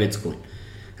in a private school.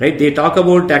 Right? They talk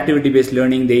about activity-based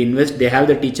learning, they invest, they have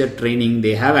the teacher training,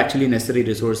 they have actually necessary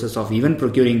resources of even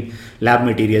procuring lab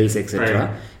materials, etc.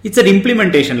 Right. It's an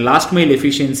implementation, last mile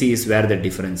efficiency is where the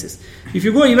difference is. If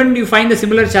you go, even you find the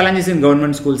similar challenges in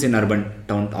government schools in urban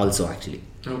town also actually.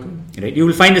 Okay. Right? You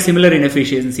will find the similar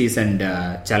inefficiencies and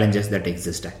challenges that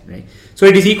exist. Right? So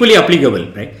it is equally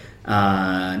applicable. Right?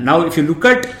 Now if you look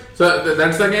at... So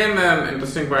that's again an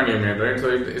interesting point you made, right? So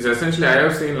it's essentially, I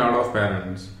have seen a lot of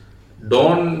parents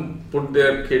don't put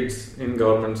their kids in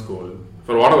government school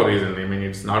for whatever reason.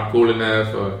 It's not cool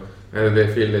enough, or whether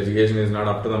they feel education is not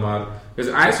up to the mark.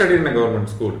 Because I studied in a government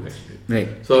school actually.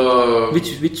 Right. So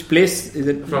which place is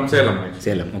it? From Salem. Actually.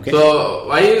 Salem. Okay. So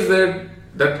why is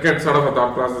that kind sort of a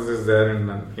thought process is there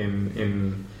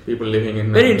in people living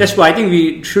in? Very interesting. I think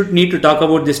we should need to talk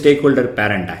about the stakeholder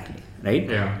parent actually. Right?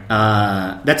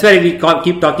 Yeah. That's why we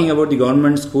keep talking about the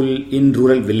government school in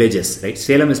rural villages. Right?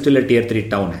 Salem is still a tier 3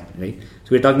 town. Right? So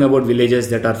we're talking about villages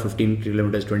that are 15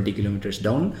 kilometers, 20 kilometers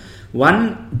down.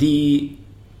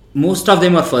 Most of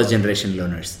them are first generation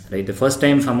learners. Right? The first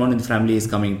time someone in the family is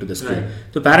coming to the school. Right.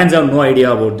 So parents have no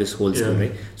idea about this whole school.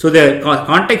 Right? So the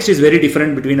context is very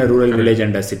different between a rural village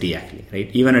and a city actually. Right?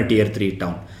 Even a tier 3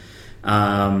 town.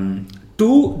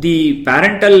 To the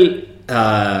parental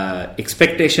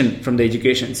expectation from the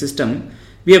education system,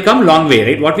 we have come a long way,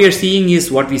 right? What we are seeing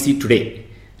is what we see today,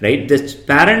 right? The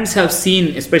parents have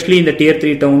seen, especially in the tier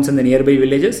 3 towns and the nearby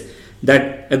villages,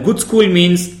 that a good school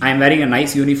means I am wearing a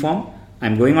nice uniform, I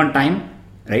am going on time,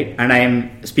 right? And I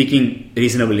am speaking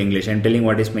reasonable English, I am telling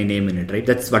what is my name in it, right?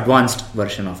 That's advanced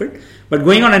version of it. But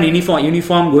going on an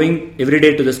uniform, going every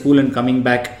day to the school and coming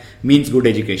back means good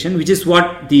education, which is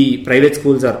what the private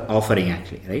schools are offering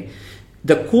actually, right?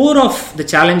 The core of the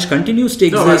challenge continues to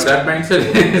exist. No, but that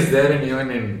mindset is there even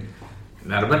in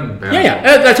urban.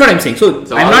 That's what I'm saying. So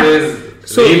I'm not.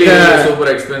 So really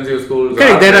super expensive schools.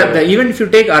 Correct. Even if you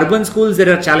take urban schools,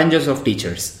 there are challenges of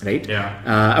teachers, right? Yeah.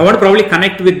 I want to probably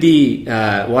connect with the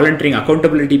volunteering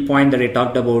accountability point that I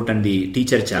talked about and the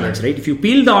teacher challenge, right? If you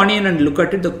peel the onion and look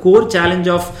at it, the core challenge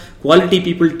of quality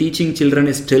people teaching children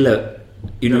is still a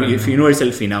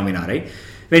universal phenomena, right?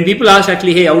 When people ask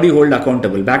actually, hey, how do you hold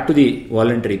accountable? Back to the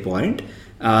voluntary point,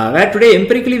 where today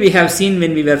empirically we have seen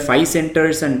when we were 5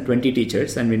 centers and 20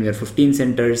 teachers, and when we were 15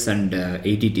 centers and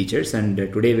 80 teachers, and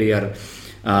today we are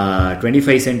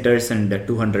 25 centers and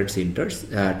 200 centers,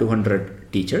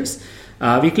 200 teachers.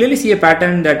 We clearly see a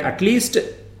pattern that at least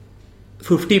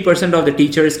 50% of the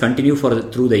teachers continue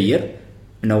through the year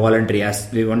in a voluntary, as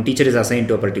one teacher is assigned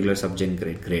to a particular subject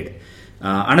grade.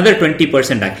 Another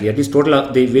 20% actually, at least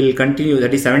total they will continue,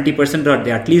 that is 70%, or they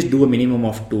at least do a minimum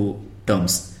of 2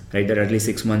 terms, right? There are at least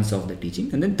 6 months of the teaching,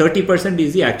 and then 30%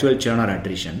 is the actual churn or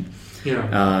attrition,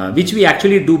 which we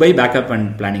actually do by backup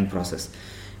and planning process.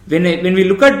 When we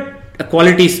look at a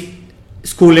quality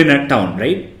school in a town,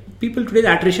 right? People today,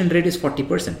 the attrition rate is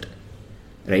 40%.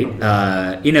 Right,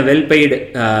 in a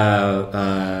well-paid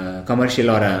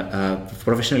commercial or a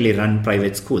professionally run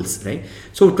private schools, right?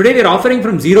 So today we are offering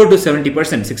from 0 to 70%,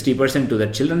 60% to the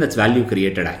children. That's value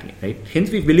created actually, right?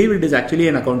 Hence we believe it is actually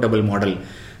an accountable model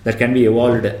that can be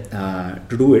evolved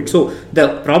to do it. So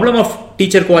the problem of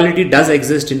teacher quality does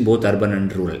exist in both urban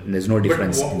and rural. There's no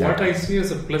difference. But what I see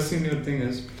as a plus in your thing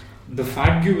is the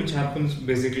FATQ which happens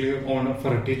basically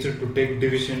for a teacher to take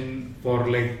division for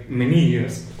like many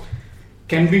years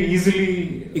can be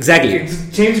easily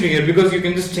changed here, because you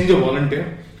can just change a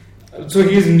volunteer So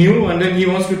he is new and then he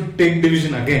wants to take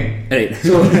division again. Right.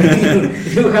 So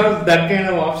you have that kind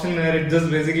of option where it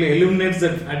just basically eliminates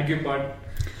that fatigue part,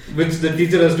 which the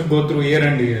teacher has to go through year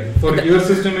and year. For your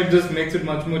system, it just makes it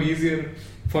much more easier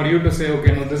for you to say,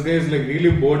 okay, no, this guy is like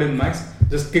really bored in maths,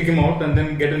 just kick him out and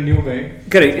then get a new guy.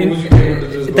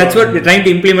 Correct. That's what we're trying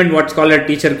to implement, what's called a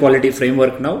teacher quality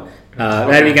framework now,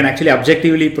 where we can actually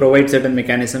objectively provide certain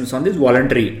mechanisms on these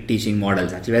voluntary teaching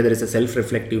models, actually, where there is a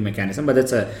self-reflective mechanism, but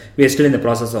we are still in the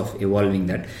process of evolving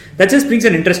that. That just brings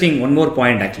an interesting one more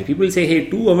point, actually. People say, hey,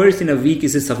 2 hours in a week,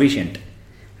 is it sufficient?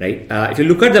 Right? If you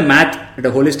look at the math at a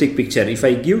holistic picture, if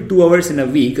I give 2 hours in a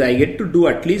week, I get to do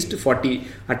at least 40,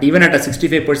 even at a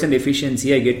 65%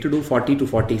 efficiency, I get to do 40 to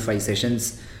 45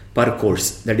 sessions per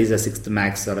course. That is a 6th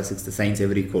max or a 6th science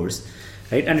every course.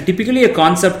 Right? And typically a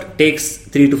concept takes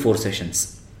 3 to 4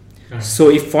 sessions. Right. So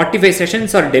if 45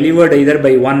 sessions are delivered either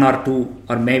by 1 or 2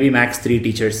 or maybe max 3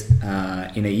 teachers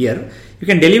in a year, you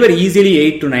can deliver easily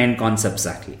 8 to 9 concepts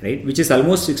actually, right? Which is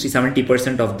almost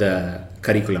 60-70% of the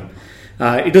curriculum.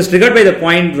 It was triggered by the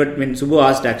point when Subbu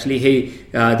asked actually, hey,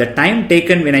 the time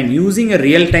taken when I'm using a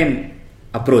real-time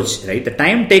approach, right? The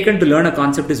time taken to learn a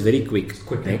concept is very quick.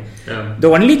 Right? Yeah. The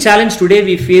only challenge today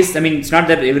we face, I mean, it's not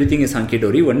that everything is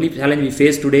hunky-dory. Only challenge we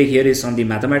face today here is on the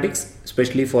mathematics,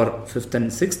 especially for 5th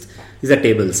and 6th, is the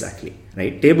tables actually,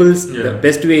 right? Tables, the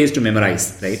best way is to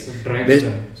memorize, right?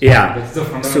 That's the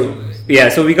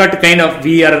fundamental. So we got to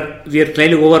we are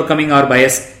trying to overcoming our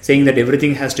bias, saying that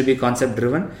everything has to be concept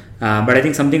driven. But I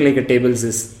think something like a tables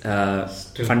is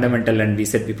fundamental, and we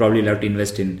said we probably love to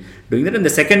invest in doing that. And the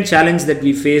second challenge that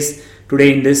we face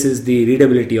today in this is the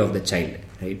readability of the child.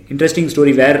 Right? Interesting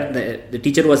story where the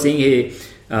teacher was saying, hey,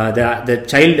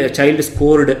 the child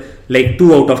scored like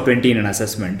 2 out of 20 in an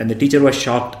assessment, and the teacher was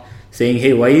shocked, saying,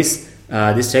 hey, why is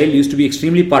this child used to be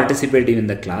extremely participative in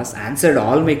the class, answered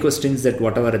all my questions that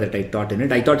whatever that I taught in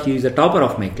it. I thought he is the topper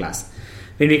of my class.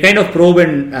 When we kind of probe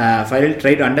and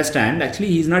try to understand, actually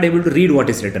he is not able to read what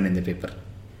is written in the paper.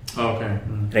 Okay.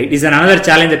 Right? Is another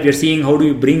challenge that we are seeing. How do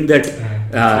you bring that?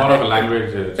 More of a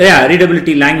language.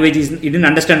 Readability. Language is, he didn't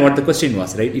understand what the question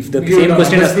was. Right? If the same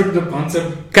question was the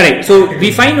concept. Correct. So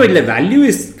we find when the value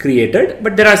is created,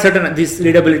 but there are certain this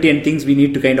readability and things we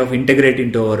need to kind of integrate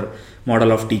into our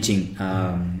model of teaching,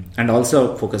 and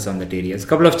also focus on that areas. A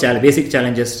couple of basic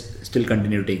challenges still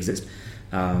continue to exist.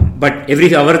 But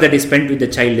every hour that is spent with the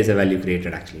child is a value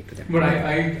created actually to them. But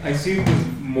I see this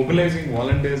mobilizing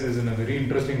volunteers is in a very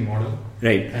interesting model.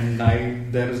 Right. And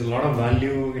there is a lot of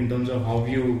value in terms of how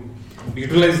you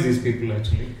utilize these people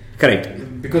actually.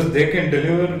 Correct. Because they can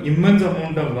deliver immense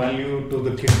amount of value to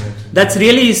the kids actually. That's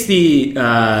really is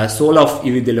the soul of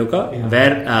eVidyaloka,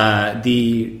 where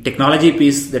the technology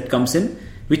piece that comes in,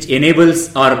 which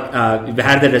enables or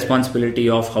bear the responsibility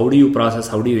of how do you process,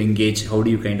 how do you engage, how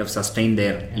do you kind of sustain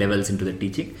their levels into the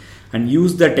teaching, and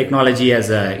use the technology as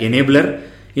an enabler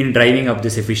in driving up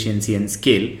this efficiency and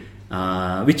scale,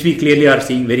 which we clearly are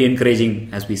seeing very encouraging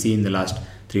as we see in the last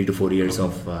 3 to 4 years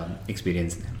of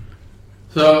experience.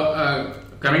 So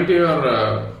coming to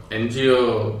your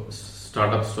NGO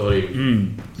startup story,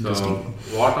 so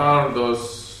what are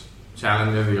those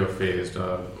challenges you have faced,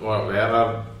 or where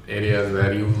are areas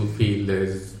where you feel there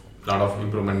is a lot of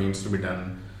improvement needs to be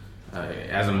done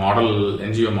as a model,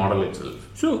 NGO model itself?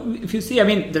 So if you see, I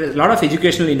mean, there is a lot of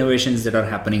educational innovations that are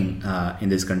happening in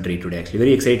this country today, actually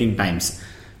very exciting times.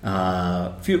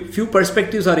 Few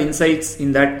perspectives or insights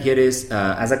in that here is,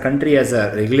 as a country, as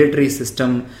a regulatory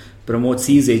system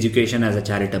sees education as a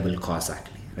charitable cause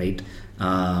actually, right?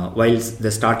 Whilst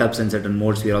the startups and certain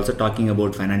modes, we are also talking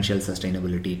about financial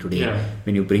sustainability today.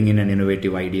 When you bring in an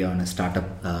innovative idea on a startup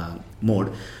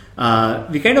mode,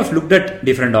 we kind of looked at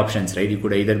different options, right? You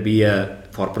could either be a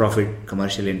for-profit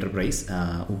commercial enterprise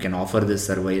who can offer this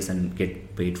service and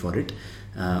get paid for it,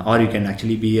 or you can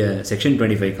actually be a Section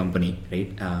 25 company,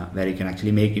 right? Where you can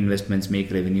actually make investments,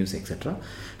 make revenues, etc.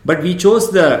 But we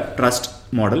chose the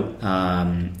trust model,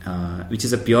 which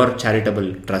is a pure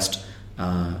charitable trust,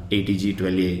 ATG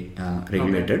 12A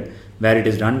regulated, where it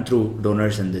is done through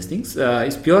donors and these things.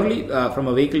 It's purely from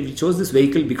a vehicle. We chose this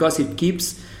vehicle because it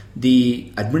keeps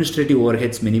the administrative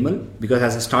overheads minimal, because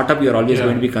as a startup you are always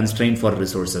going to be constrained for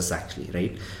resources actually,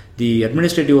 right? The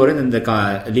administrative overhead and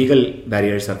the legal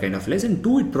barriers are kind of less, and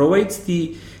two,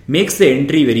 it makes the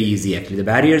entry very easy actually, the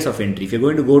barriers of entry. If you're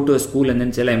going to go to a school and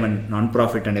then say I'm a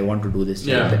non-profit and I want to do this,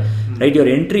 right, your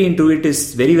entry into it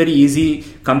is very, very easy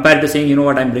compared to saying, you know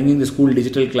what, I'm bringing the school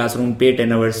digital classroom, pay 10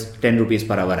 hours, 10 rupees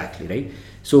per hour actually, right?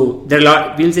 So there are a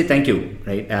lot, we'll say thank you,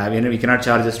 right? We cannot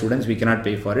charge the students, we cannot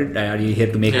pay for it. Are you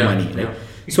here to make money, right?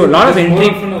 So a lot of entry.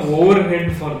 More often an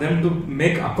overhead for them to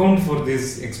make account for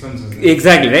these expenses.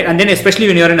 Exactly, right. And then especially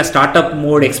when you're in a startup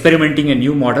mode, experimenting a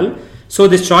new model. So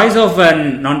this choice of a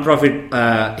non-profit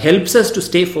helps us to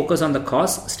stay focused on the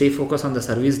cost, stay focused on the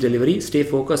service delivery, stay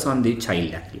focused on the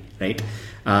child actually, right?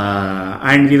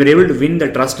 And we were able to win the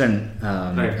trust and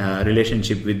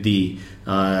relationship with the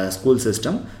school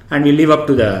system, and we live up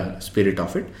to the spirit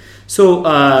of it. So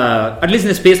at least in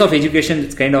the space of education,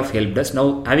 it's kind of helped us.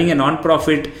 Now having a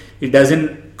non-profit, it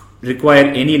doesn't require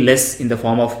any less in the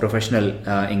form of professional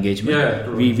engagement. Yeah,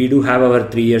 we do have our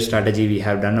 3-year strategy. We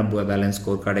have done a balanced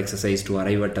scorecard exercise to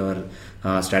arrive at our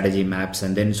strategy maps,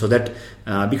 and then so that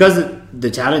because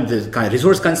the challenge, the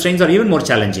resource constraints are even more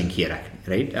challenging here,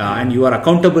 right? And you are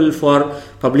accountable for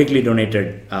publicly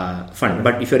donated fund.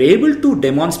 But if you are able to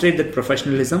demonstrate that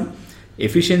professionalism,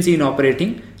 efficiency in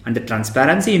operating, and the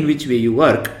transparency in which way you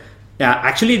work,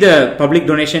 actually the public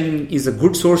donation is a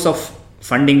good source of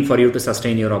funding for you to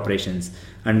sustain your operations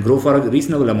and grow for a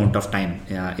reasonable amount of time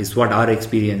is what our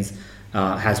experience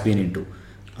has been into.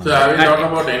 So have you thought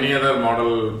about any other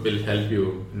model will help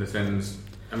you in the sense,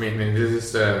 I mean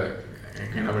this is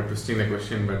kind of a twisting the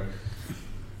question, but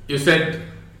you said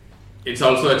it's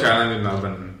also a challenge in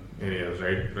urban areas,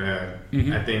 right? Where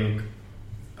I think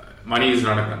money is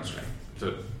not a constraint.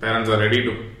 So parents are ready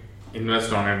to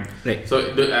invest on it. Right.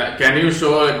 So can you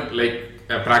show like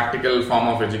a practical form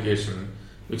of education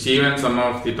which even some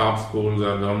of the top schools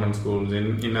or government schools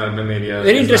in urban areas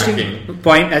very interesting lacking.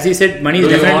 Point. As you said, money is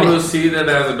Do you definitely... want to see that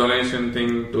as a donation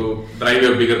thing to drive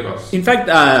your bigger costs? In fact,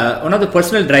 one of the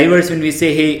personal drivers when we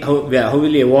say, hey, how will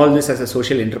you evolve this as a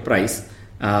social enterprise?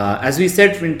 As we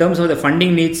said, in terms of the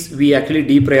funding needs, we actually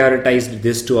deprioritized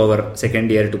this to our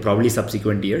second year to probably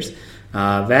subsequent years,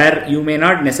 where you may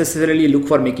not necessarily look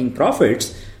for making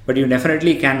profits, but you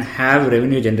definitely can have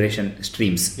revenue generation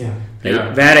streams,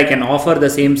 right? Where I can offer the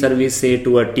same service, say,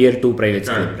 to a tier 2 private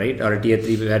school, right? Or a tier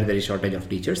 3 where there is shortage of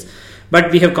teachers. But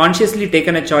we have consciously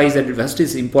taken a choice that first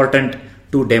is important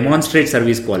to demonstrate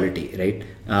service quality, right?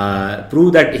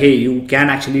 Prove that, hey, you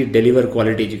can actually deliver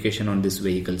quality education on this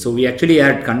vehicle. So we actually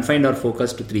had confined our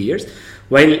focus to 3 years,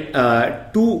 while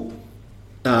 2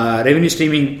 revenue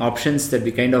streaming options that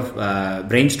we kind of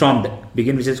brainstormed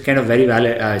begin, which is kind of very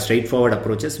valid, straightforward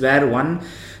approaches, where one,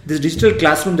 this digital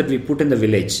classroom that we put in the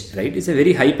village, right, is a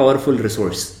very high powerful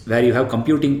resource where you have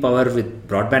computing power with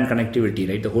broadband connectivity,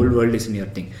 right? The whole world is in your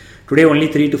thing. Today only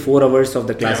 3 to 4 hours of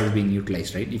the class is being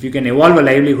utilized, right? If you can evolve a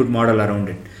livelihood model around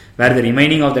it, where the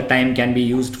remaining of the time can be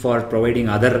used for providing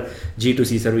other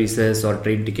G2C services or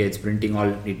train tickets, printing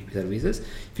all services.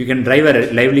 If you can drive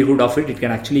a livelihood of it, it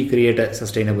can actually create a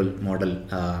sustainable model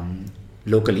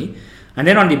locally. And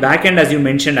then on the back end, as you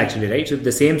mentioned actually, right, so if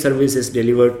the same service is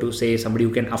delivered to, say, somebody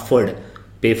who can afford,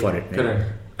 pay for it. Right? Correct.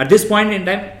 At this point in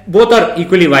time, both are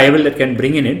equally viable that can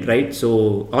bring in it, right?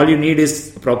 So all you need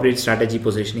is appropriate strategy,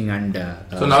 positioning, and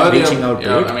so now reaching out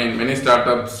to it. I mean, many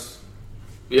startups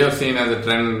we have seen as a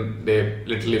trend, they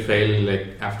literally fail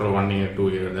like after 1 year, 2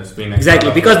 years. That's been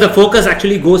exactly because the focus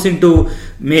actually goes into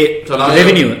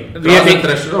revenue. We are the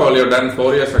threshold. You've done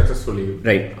 4 years successfully.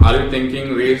 Right. Are you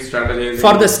thinking re-strategizing?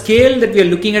 For the scale that we are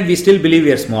looking at, we still believe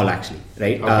we are small actually.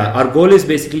 Right. Okay. Our goal is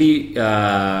basically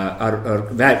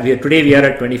today we are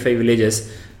at 25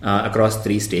 villages across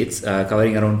 3 states,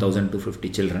 covering around 1,250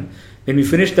 children. When we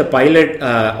finished the pilot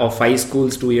of 5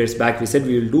 schools 2 years back, we said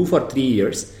we will do for 3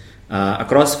 years.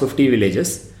 Across 50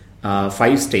 villages,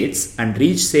 5 states, and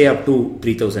reach say up to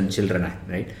 3,000 children,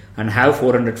 right? And have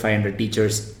 400-500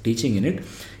 teachers teaching in it,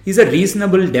 is a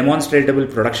reasonable, demonstratable,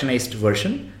 productionized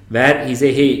version where he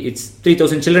say, hey, it's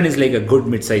 3,000 children is like a good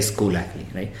mid-sized school actually,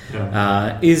 right?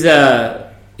 Yeah.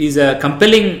 Is a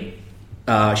compelling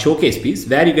showcase piece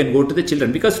where you can go to the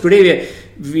children, because today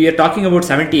we are talking about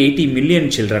 70-80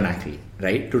 million children actually,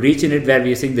 right? To reach in it where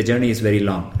we are saying the journey is very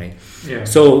long, right? Yeah.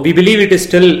 So we believe it is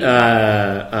still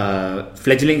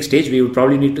fledgling stage. We would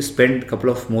probably need to spend a couple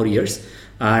of more years,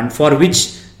 and for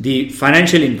which the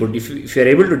financial input, if you are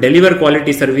able to deliver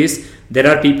quality service, there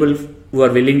are people who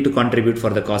are willing to contribute for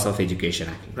the cause of education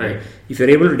actually, right? If you are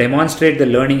able to demonstrate the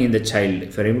learning in the child,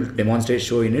 if you are able to demonstrate,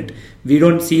 show in it, we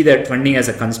don't see that funding as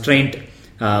a constraint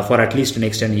for at least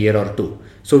next year or 2.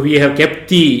 So we have kept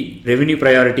the revenue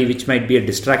priority, which might be a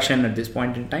distraction at this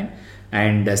point in time,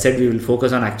 and said we will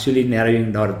focus on actually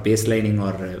narrowing or baselining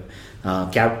or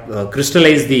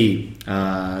crystallize the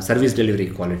service delivery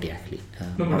quality actually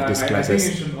of these classes. I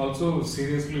think you should also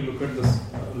seriously look at this.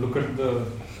 Look at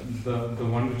the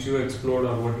one which you explored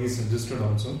or what he suggested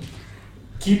also.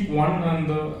 Keep one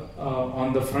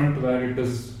on the front where it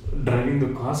is driving the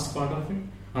cost part of it,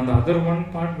 and the other one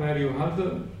part where you have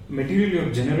the material you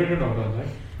have generated out of that,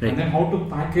 And then how to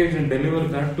package and deliver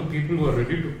that to people who are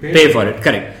ready to pay for it.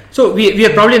 Correct. So we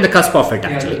are probably in the cusp of it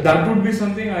actually. Yeah, that would be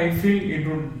something I feel it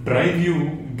would drive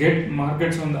you, get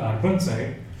markets on the urban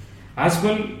side. As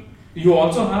well, you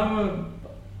also have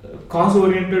a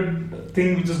cause-oriented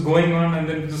thing which is going on, and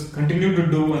then just continue to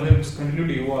do, and then just continue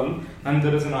to evolve. And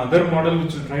there is another model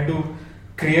which will try to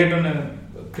create on a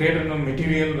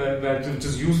material which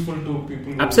is useful to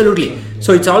people. Absolutely.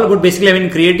 So it's all about basically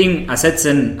creating assets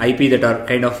and IP that are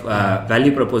kind of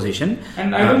value proposition.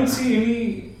 And I don't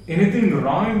see anything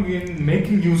wrong in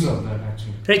making use of that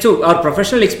actually. Right. So our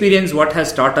professional experience, what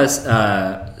has taught us,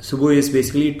 Subbu, is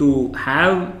basically to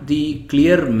have the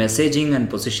clear messaging and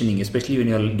positioning, especially when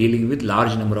you're dealing with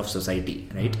large number of society,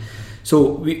 right?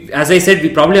 So, as I said, we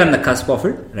probably are on the cusp of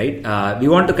it, right? We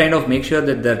want to kind of make sure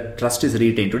that the trust is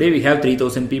retained. Today, we have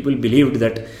 3,000 people believed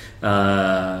that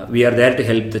we are there to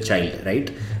help the child,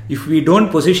 right? If we don't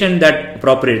position that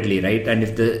appropriately, right, and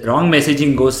if the wrong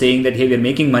messaging goes saying that, hey, we are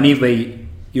making money by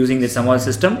using the Samval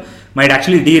system, might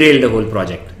actually derail the whole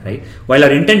project, right? While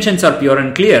our intentions are pure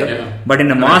and clear, but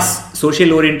in a mass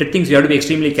social-oriented things, we have to be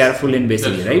extremely careful in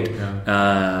basically, right?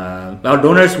 Our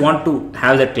donors want to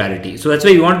have that clarity. So that's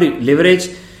why we want to leverage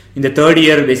in the third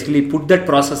year, basically put that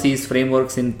processes,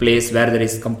 frameworks in place where there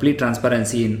is complete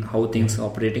transparency in how things are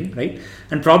operating, right?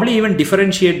 And probably even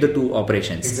differentiate the two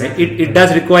operations. Exactly. Right? It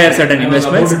does require certain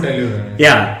investments. I was about to tell you that.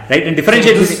 Yeah, right. And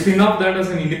differentiate. So just spin off that as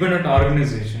an independent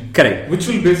organization. Correct. Which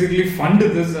will basically fund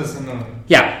this as an.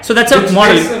 Yeah. So that's a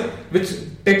model. Which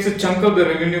takes a chunk of the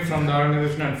revenue from the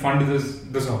organization and fund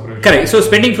this operation. Correct. So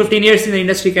spending 15 years in the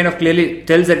industry kind of clearly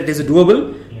tells that it is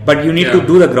doable. But you need to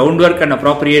do the groundwork and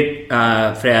appropriate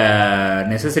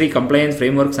necessary compliance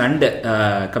frameworks and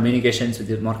communications with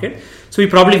the market. So we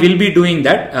probably will be doing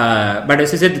that. But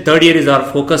as I said, the third year is our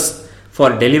focus for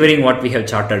delivering what we have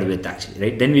chartered with actually,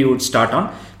 right? Then we would start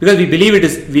on, because we believe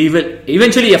we will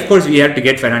eventually, of course, we have to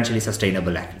get financially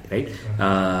sustainable actually,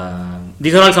 right?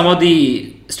 These are all some of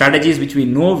the strategies which we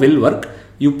know will work.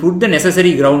 You put the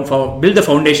necessary ground for, build the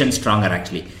foundation stronger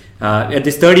actually. At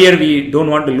this third year, we don't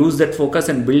want to lose that focus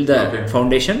and build the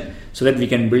foundation so that we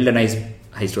can build a nice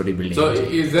high-story building. So,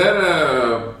 is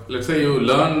there let's say you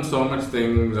learn so much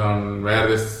things on where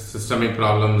the systemic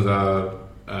problems are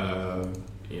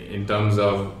in terms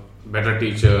of better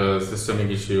teachers, systemic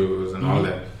issues and all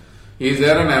that. Is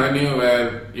there an avenue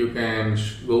where you can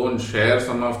go and share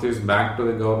some of this back to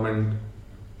the government?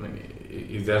 I mean,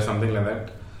 is there something like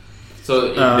that? So,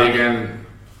 if they can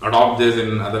adopt this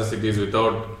in other cities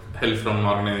without help from an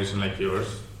organization like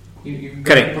yours.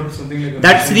 Correct. Like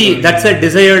that's a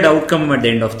desired outcome at the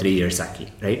end of 3 years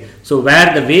actually, right? So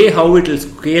where the way how it will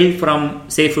scale from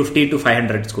say 50 to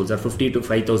 500 schools or 50 to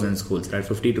 5,000 schools, right?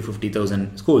 50 to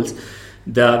 50,000 schools,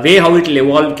 the way how it will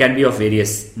evolve can be of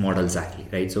various models actually,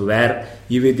 right? So where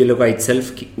EV Dialoga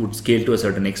itself would scale to a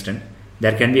certain extent.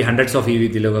 There can be hundreds of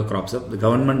EV Dialoga crops up. The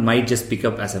government might just pick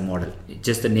up as a model,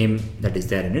 just the name that is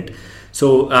there in it.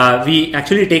 So we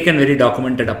actually take a very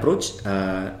documented approach.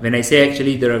 When I say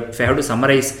actually, if I have to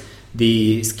summarize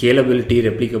the scalability,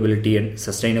 replicability, and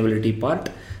sustainability part,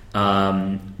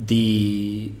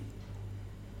 the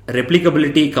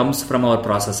replicability comes from our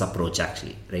process approach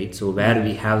actually, right? So where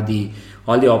we have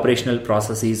all the operational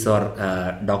processes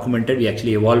are documented. We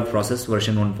actually evolved process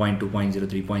version 1.2.0,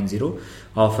 3.0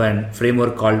 of a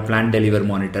framework called Plan, Deliver,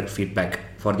 Monitor, Feedback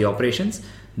for the operations.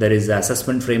 There is an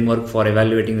assessment framework for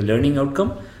evaluating the learning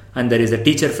outcome, and there is a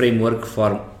teacher framework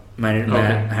for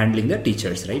handling the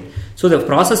teachers, right? So the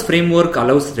process framework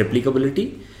allows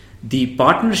replicability. The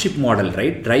partnership model,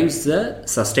 right, drives the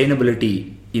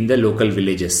sustainability in the local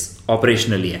villages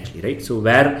operationally actually, right? So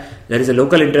where there is a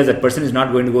local interest, that person is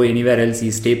not going to go anywhere else,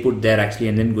 he stay put there actually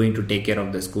and then going to take care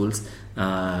of the schools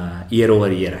year over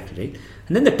year actually, right?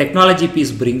 And then the technology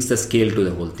piece brings the scale to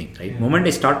the whole thing, right? Moment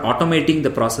I start automating the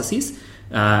processes,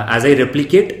 as I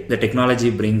replicate, the technology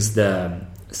brings the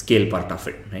scale part of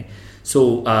it, right?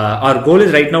 So our goal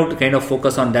is right now to kind of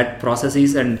focus on that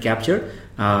processes and capture.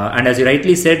 And as you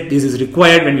rightly said, this is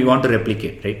required when we want to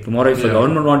replicate, right? Tomorrow, if the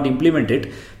government want to implement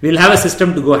it, we'll have a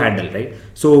system to go handle, right?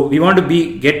 So we want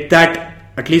to get that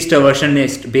at least a version, a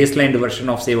baseline version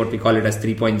of say what we call it as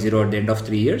 3.0 at the end of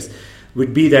 3 years,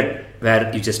 would be that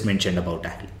where you just mentioned about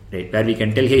actually, right? Where we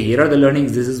can tell, hey, here are the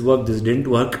learnings, this is work, this didn't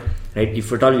work, right?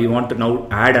 If at all we want to now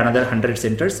add another 100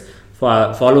 centers,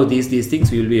 follow these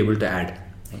things, we will be able to add.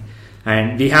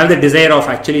 And we have the desire of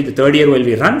actually the third year while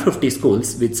we run 50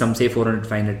 schools with some say 400,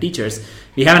 500 teachers,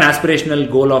 we have an aspirational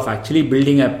goal of actually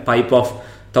building a pipe of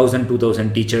 1,000,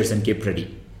 2,000 teachers and keep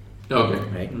ready. Okay.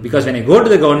 Right? Because when I go to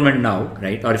the government now,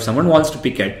 right, or if someone wants to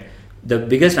pick it, the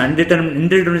biggest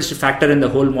indeterministic factor in the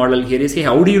whole model here is, hey,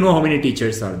 how do you know how many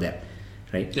teachers are there,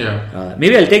 right? Yeah.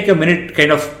 Maybe I'll take a minute,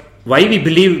 kind of why we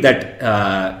believe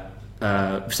that.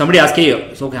 If somebody asks,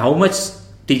 hey, so how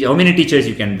many teachers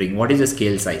you can bring? What is the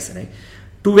scale size, right?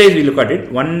 Two ways we look at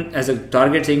it. One as a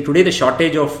target, saying today the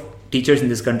shortage of teachers in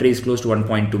this country is close to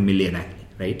 1.2 million, actually,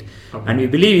 right? Okay. And we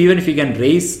believe even if we can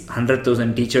raise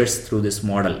 100,000 teachers through this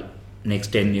model, next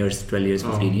 10 years, 12 years,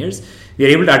 15 years, we are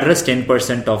able to address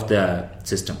 10% of the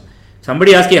system.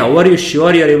 Somebody asked, how are you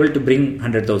sure you are able to bring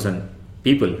 100,000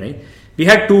 people, right? We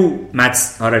had two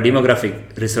maths or a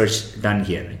demographic research done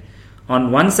here, right?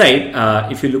 On one side,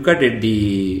 if you look at it,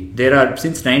 there are,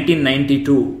 since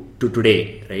 1992 to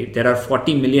today, right, there are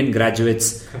 40 million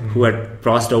graduates who had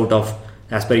crossed out of,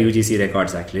 as per UGC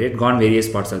records, actually, it gone various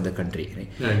parts of the country, right?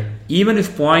 Right. Even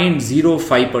if 0.05%,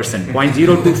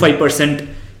 0.025%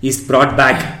 is brought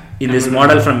back in this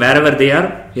model from wherever they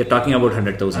are, we are talking about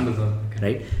 100,000,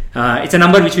 right? It's a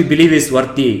number which we believe is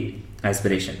worth the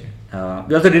aspiration.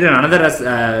 We also did another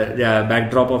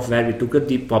backdrop of where we took up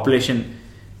the population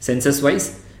census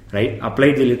wise, right?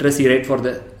 Applied the literacy rate for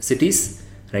the cities,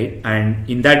 right? And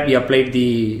in that we applied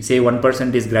the, say,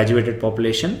 1% is graduated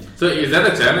population. So is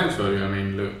that a challenge for you? I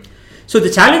mean, look. So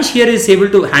the challenge here is able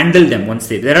to handle them once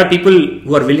there are people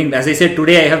who are willing. As I said,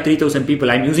 today I have 3,000 people.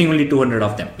 I'm using only 200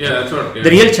 of them. Yeah, that's what. Yeah. The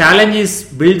real challenge is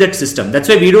build that system. That's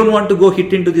why we don't want to go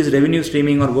hit into this revenue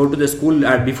streaming or go to the school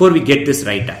before we get this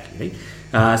right, actually,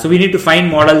 right? So we need to find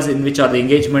models in which are the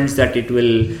engagements that it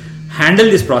will handle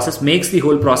this process, makes the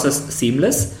whole process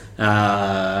seamless.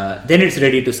 Then it's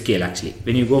ready to scale, actually.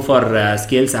 When you go for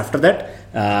scales after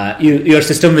that, your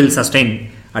system will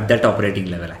sustain at that operating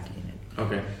level, actually.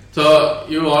 Okay. So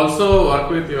you also work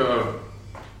with your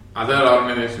other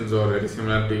organizations or very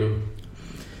similar to you?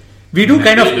 We do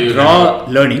kind of draw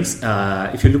learnings.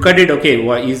 If you look at it, okay,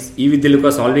 is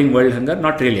eVidyaluka solving world hunger?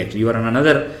 Not really, actually. You are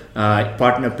another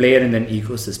partner player in an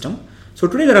ecosystem. So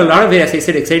today there are a lot of, as I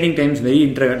said, exciting times,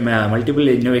 multiple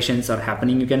innovations are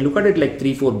happening. You can look at it like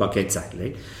 3-4 buckets,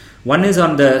 actually, right? One is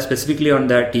specifically on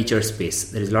the teacher space.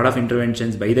 There is a lot of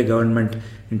interventions by the government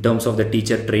in terms of the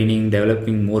teacher training,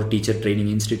 developing more teacher training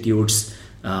institutes,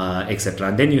 etc.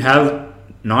 And then you have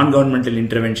non-governmental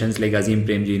interventions like Azim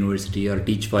Premji University or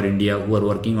Teach for India, who are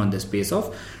working on the space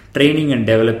of training and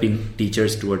developing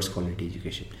teachers towards quality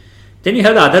education. Then you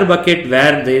have the other bucket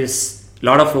where there is a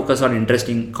lot of focus on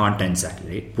interesting contents,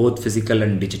 actually, right? Both physical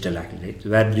and digital, actually, right?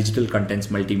 Where digital contents,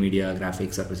 multimedia,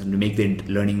 graphics are present to make the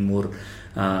learning more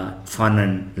fun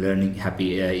and learning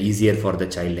easier for the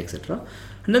child, etc.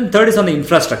 And then third is on the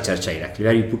infrastructure side, actually,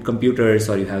 where you put computers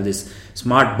or you have this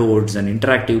smart boards and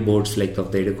interactive boards like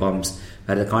of the Educoms,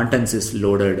 where the contents is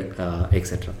loaded,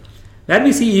 etc. Where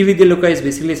we see eVidyaluka is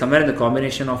basically somewhere in the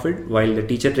combination of it. While the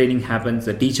teacher training happens,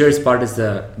 the teacher's part is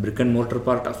the brick and mortar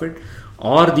part of it,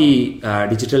 or the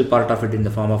digital part of it in the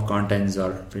form of contents,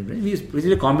 or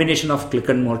basically a combination of click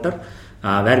and mortar,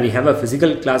 where we have a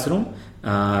physical classroom,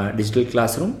 digital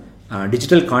classroom,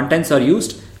 digital contents are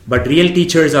used, but real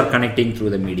teachers are connecting through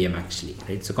the medium, actually,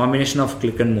 right? So combination of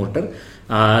click and mortar.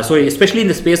 So especially in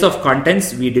the space of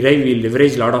contents, we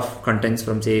leverage a lot of contents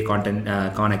from, say,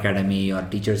 Khan Academy or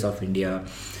Teachers of India,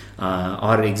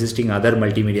 or existing other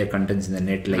multimedia contents in the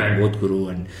net like Bodhguru.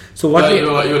 And so what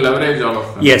you leverage all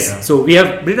of them. Yes. Yeah. So we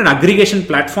have built an aggregation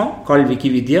platform called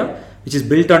Wikividya, which is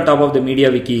built on top of the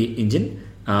MediaWiki engine,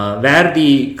 where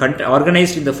the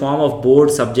organized in the form of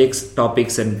board, subjects,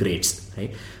 topics, and grades.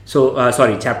 Right. So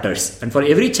chapters. And for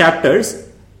every chapters,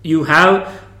 you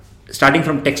have starting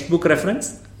from textbook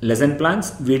reference, lesson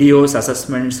plans, videos,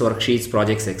 assessments, worksheets,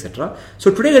 projects, etc.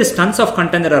 So today there is tons of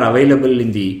content that are available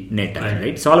in the net, right?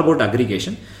 It's all about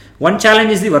aggregation. One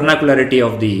challenge is the vernacularity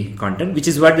of the content, which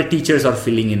is what the teachers are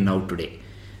filling in now today.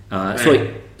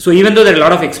 So even though there are a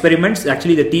lot of experiments,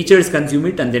 actually the teachers consume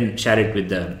it and then share it with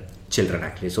the children,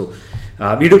 actually. So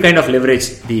we do kind of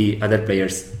leverage the other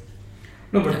players.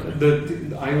 No, but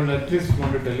I would at least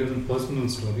want to tell you some personal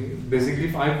story. Basically,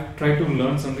 if I try to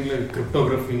learn something like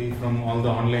cryptography from all the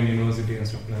online university and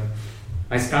stuff like that,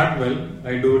 I start well,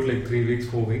 I do it like 3 weeks,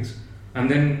 4 weeks,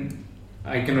 and then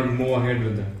I cannot move ahead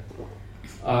with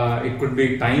that. It could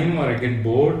be time, or I get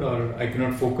bored, or I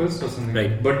cannot focus or something.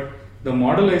 Right. But the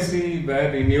model I see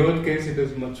where in your case it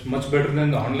is much better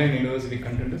than the online university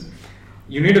content is,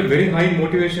 you need a very high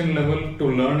motivation level to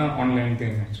learn an online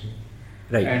thing, actually.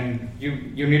 Right. And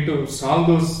you need to solve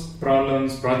those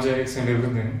problems, projects and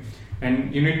everything,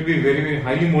 and you need to be very, very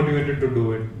highly motivated to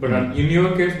do it. But in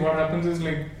your case, what happens is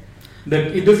like that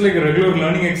it is like a regular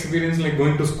learning experience, like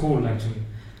going to school, actually.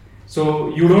 So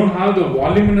you don't have the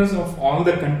voluminous of all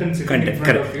the content sitting in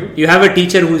front of you. You have a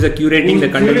teacher who is curating the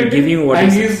content, giving you what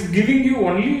and he is giving you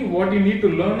only what you need to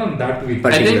learn on that week.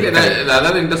 I think the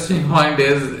other interesting point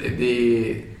is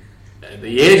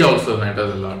the age also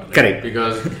matters a lot. Right? Correct.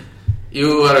 Because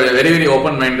you are very, very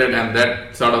open-minded, and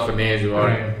that sort of an age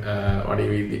what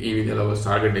EVDL was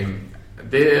targeting.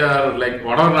 They are like,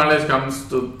 whatever knowledge comes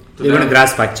to they want to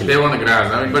grasp actually. They want to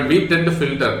grasp. I mean, but we tend to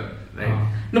filter, right?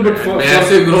 No, but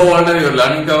as you grow older, your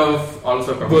learning curve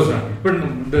also comes down.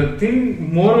 But the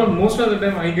thing, most of the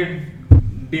time, I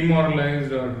get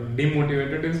demoralized or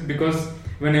demotivated is because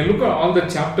when I look at all the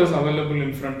chapters available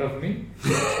in front of me,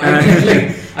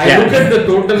 I look at the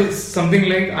total something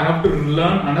like I have to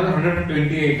learn another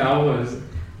 128 hours.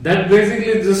 That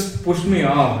basically just pushed me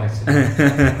off.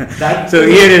 So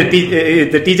here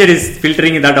the teacher is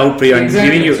filtering that out for you and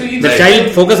giving you the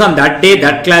child focus on that day,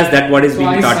 that class, that what is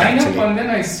being taught. I sign actually. up and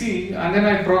then I see, and then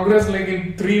I progress like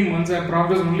in 3 months. I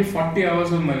progress only 40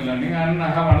 hours of my learning, and I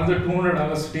have another 200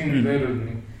 hours sitting there with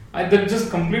me. That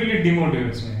just completely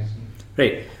demotivates me.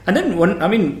 Right, and then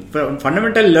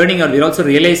fundamental learning, we're also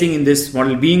realizing in this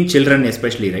model, being children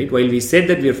especially, right? While we said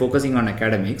that we are focusing on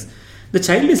academics, the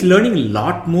child is learning a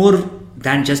lot more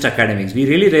than just academics. We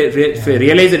really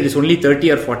realize that it's only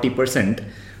 30 or 40%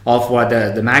 of what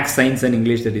the maths, science and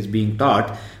English that is being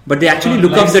taught. But they actually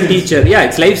look up the teacher. Yeah,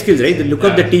 it's life skills, right? They look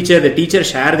up the teacher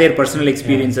share their personal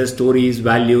experiences, stories,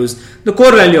 values, the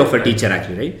core value of a teacher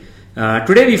actually, right?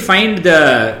 Today we find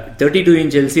the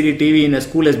 32-inch LCD TV in a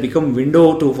school has become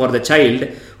window for the child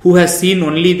who has seen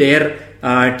only their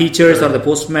teachers or the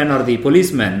postman or the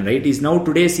policeman, right, is now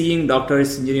today seeing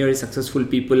doctors, engineers, successful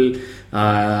people,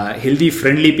 healthy,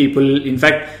 friendly people. In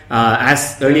fact,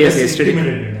 as early as yesterday,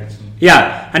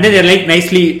 and then they're like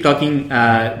nicely talking.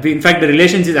 In fact, the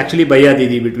relations is actually Bhaiya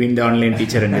Didi between the online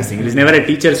teacher and this thing. It is never a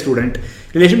teacher-student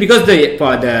relation because the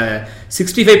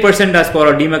 65% as per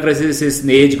our democracy is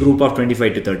the age group of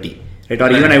 25 to 30, right, or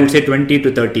even I would say 20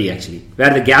 to 30 actually,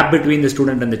 where the gap between the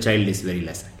student and the child is very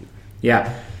less.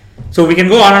 Yeah. So we can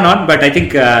go on and on, but I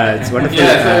think it's wonderful.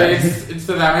 Yeah, so it's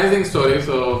an amazing story.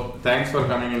 So thanks for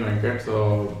coming in, Venkat.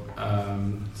 So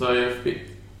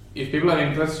if people are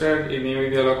interested in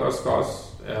EVDL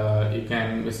course, you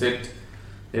can visit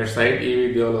their site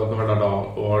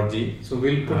evdloka.org. So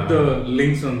we'll put the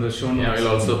links on the show notes. Yeah, we'll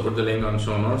also put the link on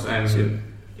show notes, and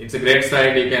it's a great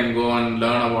site. You can go and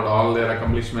learn about all their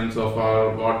accomplishments so far,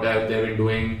 what they've been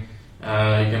doing.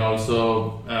 You can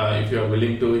also, if you are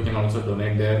willing to, you can also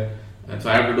donate there. So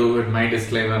I have to do with my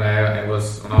disclaimer. I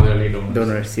was one of the early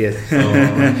donors. Yes. So I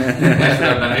should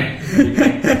have done it.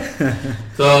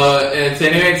 So it's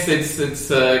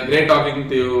great talking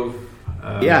to you.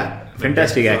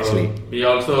 Fantastic actually. We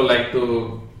also like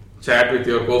to chat with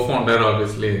your co-founder,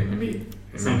 obviously. Maybe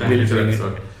sometime future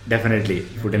episode. Definitely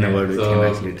put in a word with him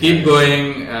actually. Keep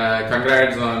going.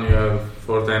 Congrats on your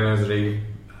 4th anniversary.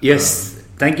 Yes.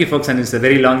 Thank you, folks, and it's a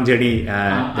very long journey.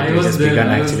 I was there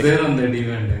on that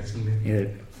event actually.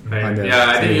 I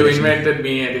think you invited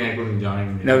me. I think I couldn't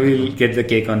join. Now we'll get the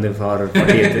cake on the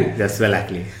 40th as well,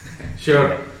 actually.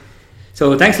 Sure.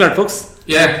 So thanks a lot, folks.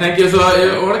 Yeah, thank you. So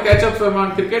I want to catch up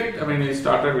on cricket. I mean, we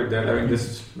started with that. I mean,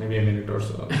 just maybe a minute or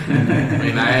so. I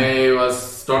mean, I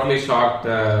was totally shocked.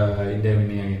 India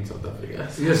winning against South Africa.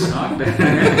 You're shocked.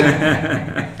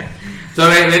 So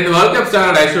when the World Cup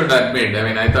started, I should admit, I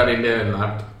mean, I thought India will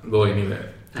not go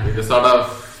anywhere. With the sort of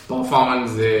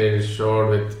performance they showed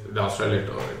with the Australia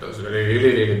tour, it was really,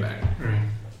 really bad.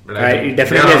 But it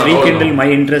definitely has rekindled my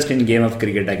interest in game of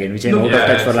cricket again, which I'm out of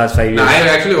touch for last 5 years. I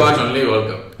actually watch only World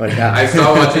Cup. I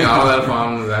stopped watching all other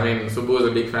forms. I mean, Subbu is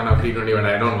a big fan of T20, but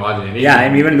I don't watch any. Yeah,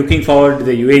 I'm even looking forward to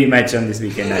the UAE match on this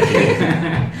weekend actually.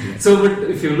 So, but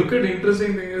if you look at the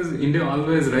interesting thing is, India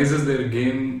always rises their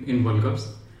game in World Cups.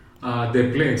 They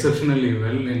play exceptionally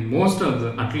well in most of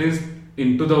the, at least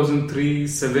in 2003,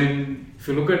 7. If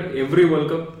you look at every World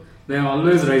Cup, they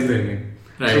always rise their game.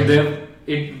 Right. So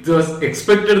it was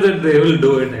expected that they will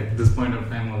do it at this point of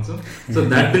time also. So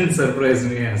that didn't surprise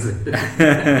me as it.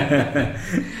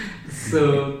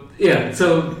 So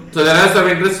there are some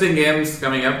interesting games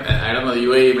coming up. I don't know, the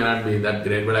UAE may not be that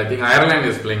great, but I think Ireland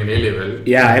is playing really well.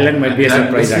 Yeah, Ireland might be a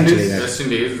surprise actually. West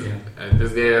Indies.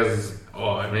 This guy has,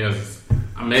 it was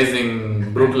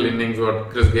amazing, brutal innings what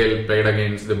Chris Gayle played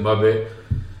against Zimbabwe.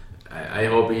 I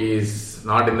hope he is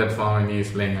not in that form and he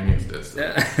is playing against us.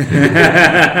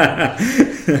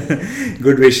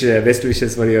 Good wish, best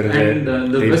wishes for your. And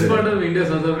the best part of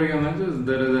India-South Africa match is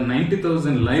there is a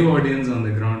 90,000 live audience on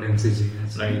the ground MCG.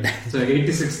 Right. So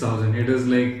 86,000. It is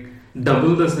like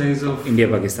double the size of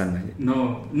India-Pakistan match.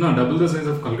 No, double the size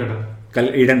of Kolkata.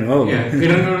 Eden, oh. Yeah,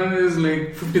 Eden Garden is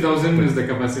like 50,000 is the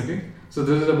capacity. So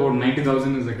this is about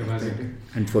 90,000 is the capacity.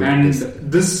 And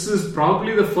this is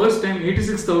probably the first time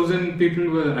 86,000 people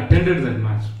were attended that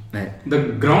match. Right.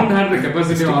 The ground had the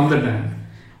capacity all the time.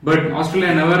 But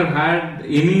Australia never had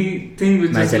anything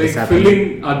which is like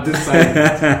filling at this size.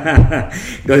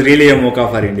 It was really a mocha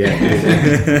for India.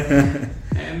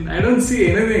 And I don't see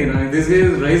anything. These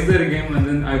guys rise their game, and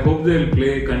then I hope they'll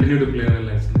continue to play well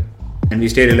as well. And we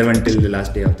stay relevant till the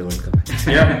last day of the World Cup.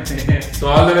 Yeah. So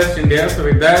all the best, India. So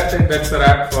with that, that's a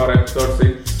wrap for episode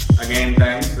 6. Again,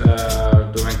 thanks.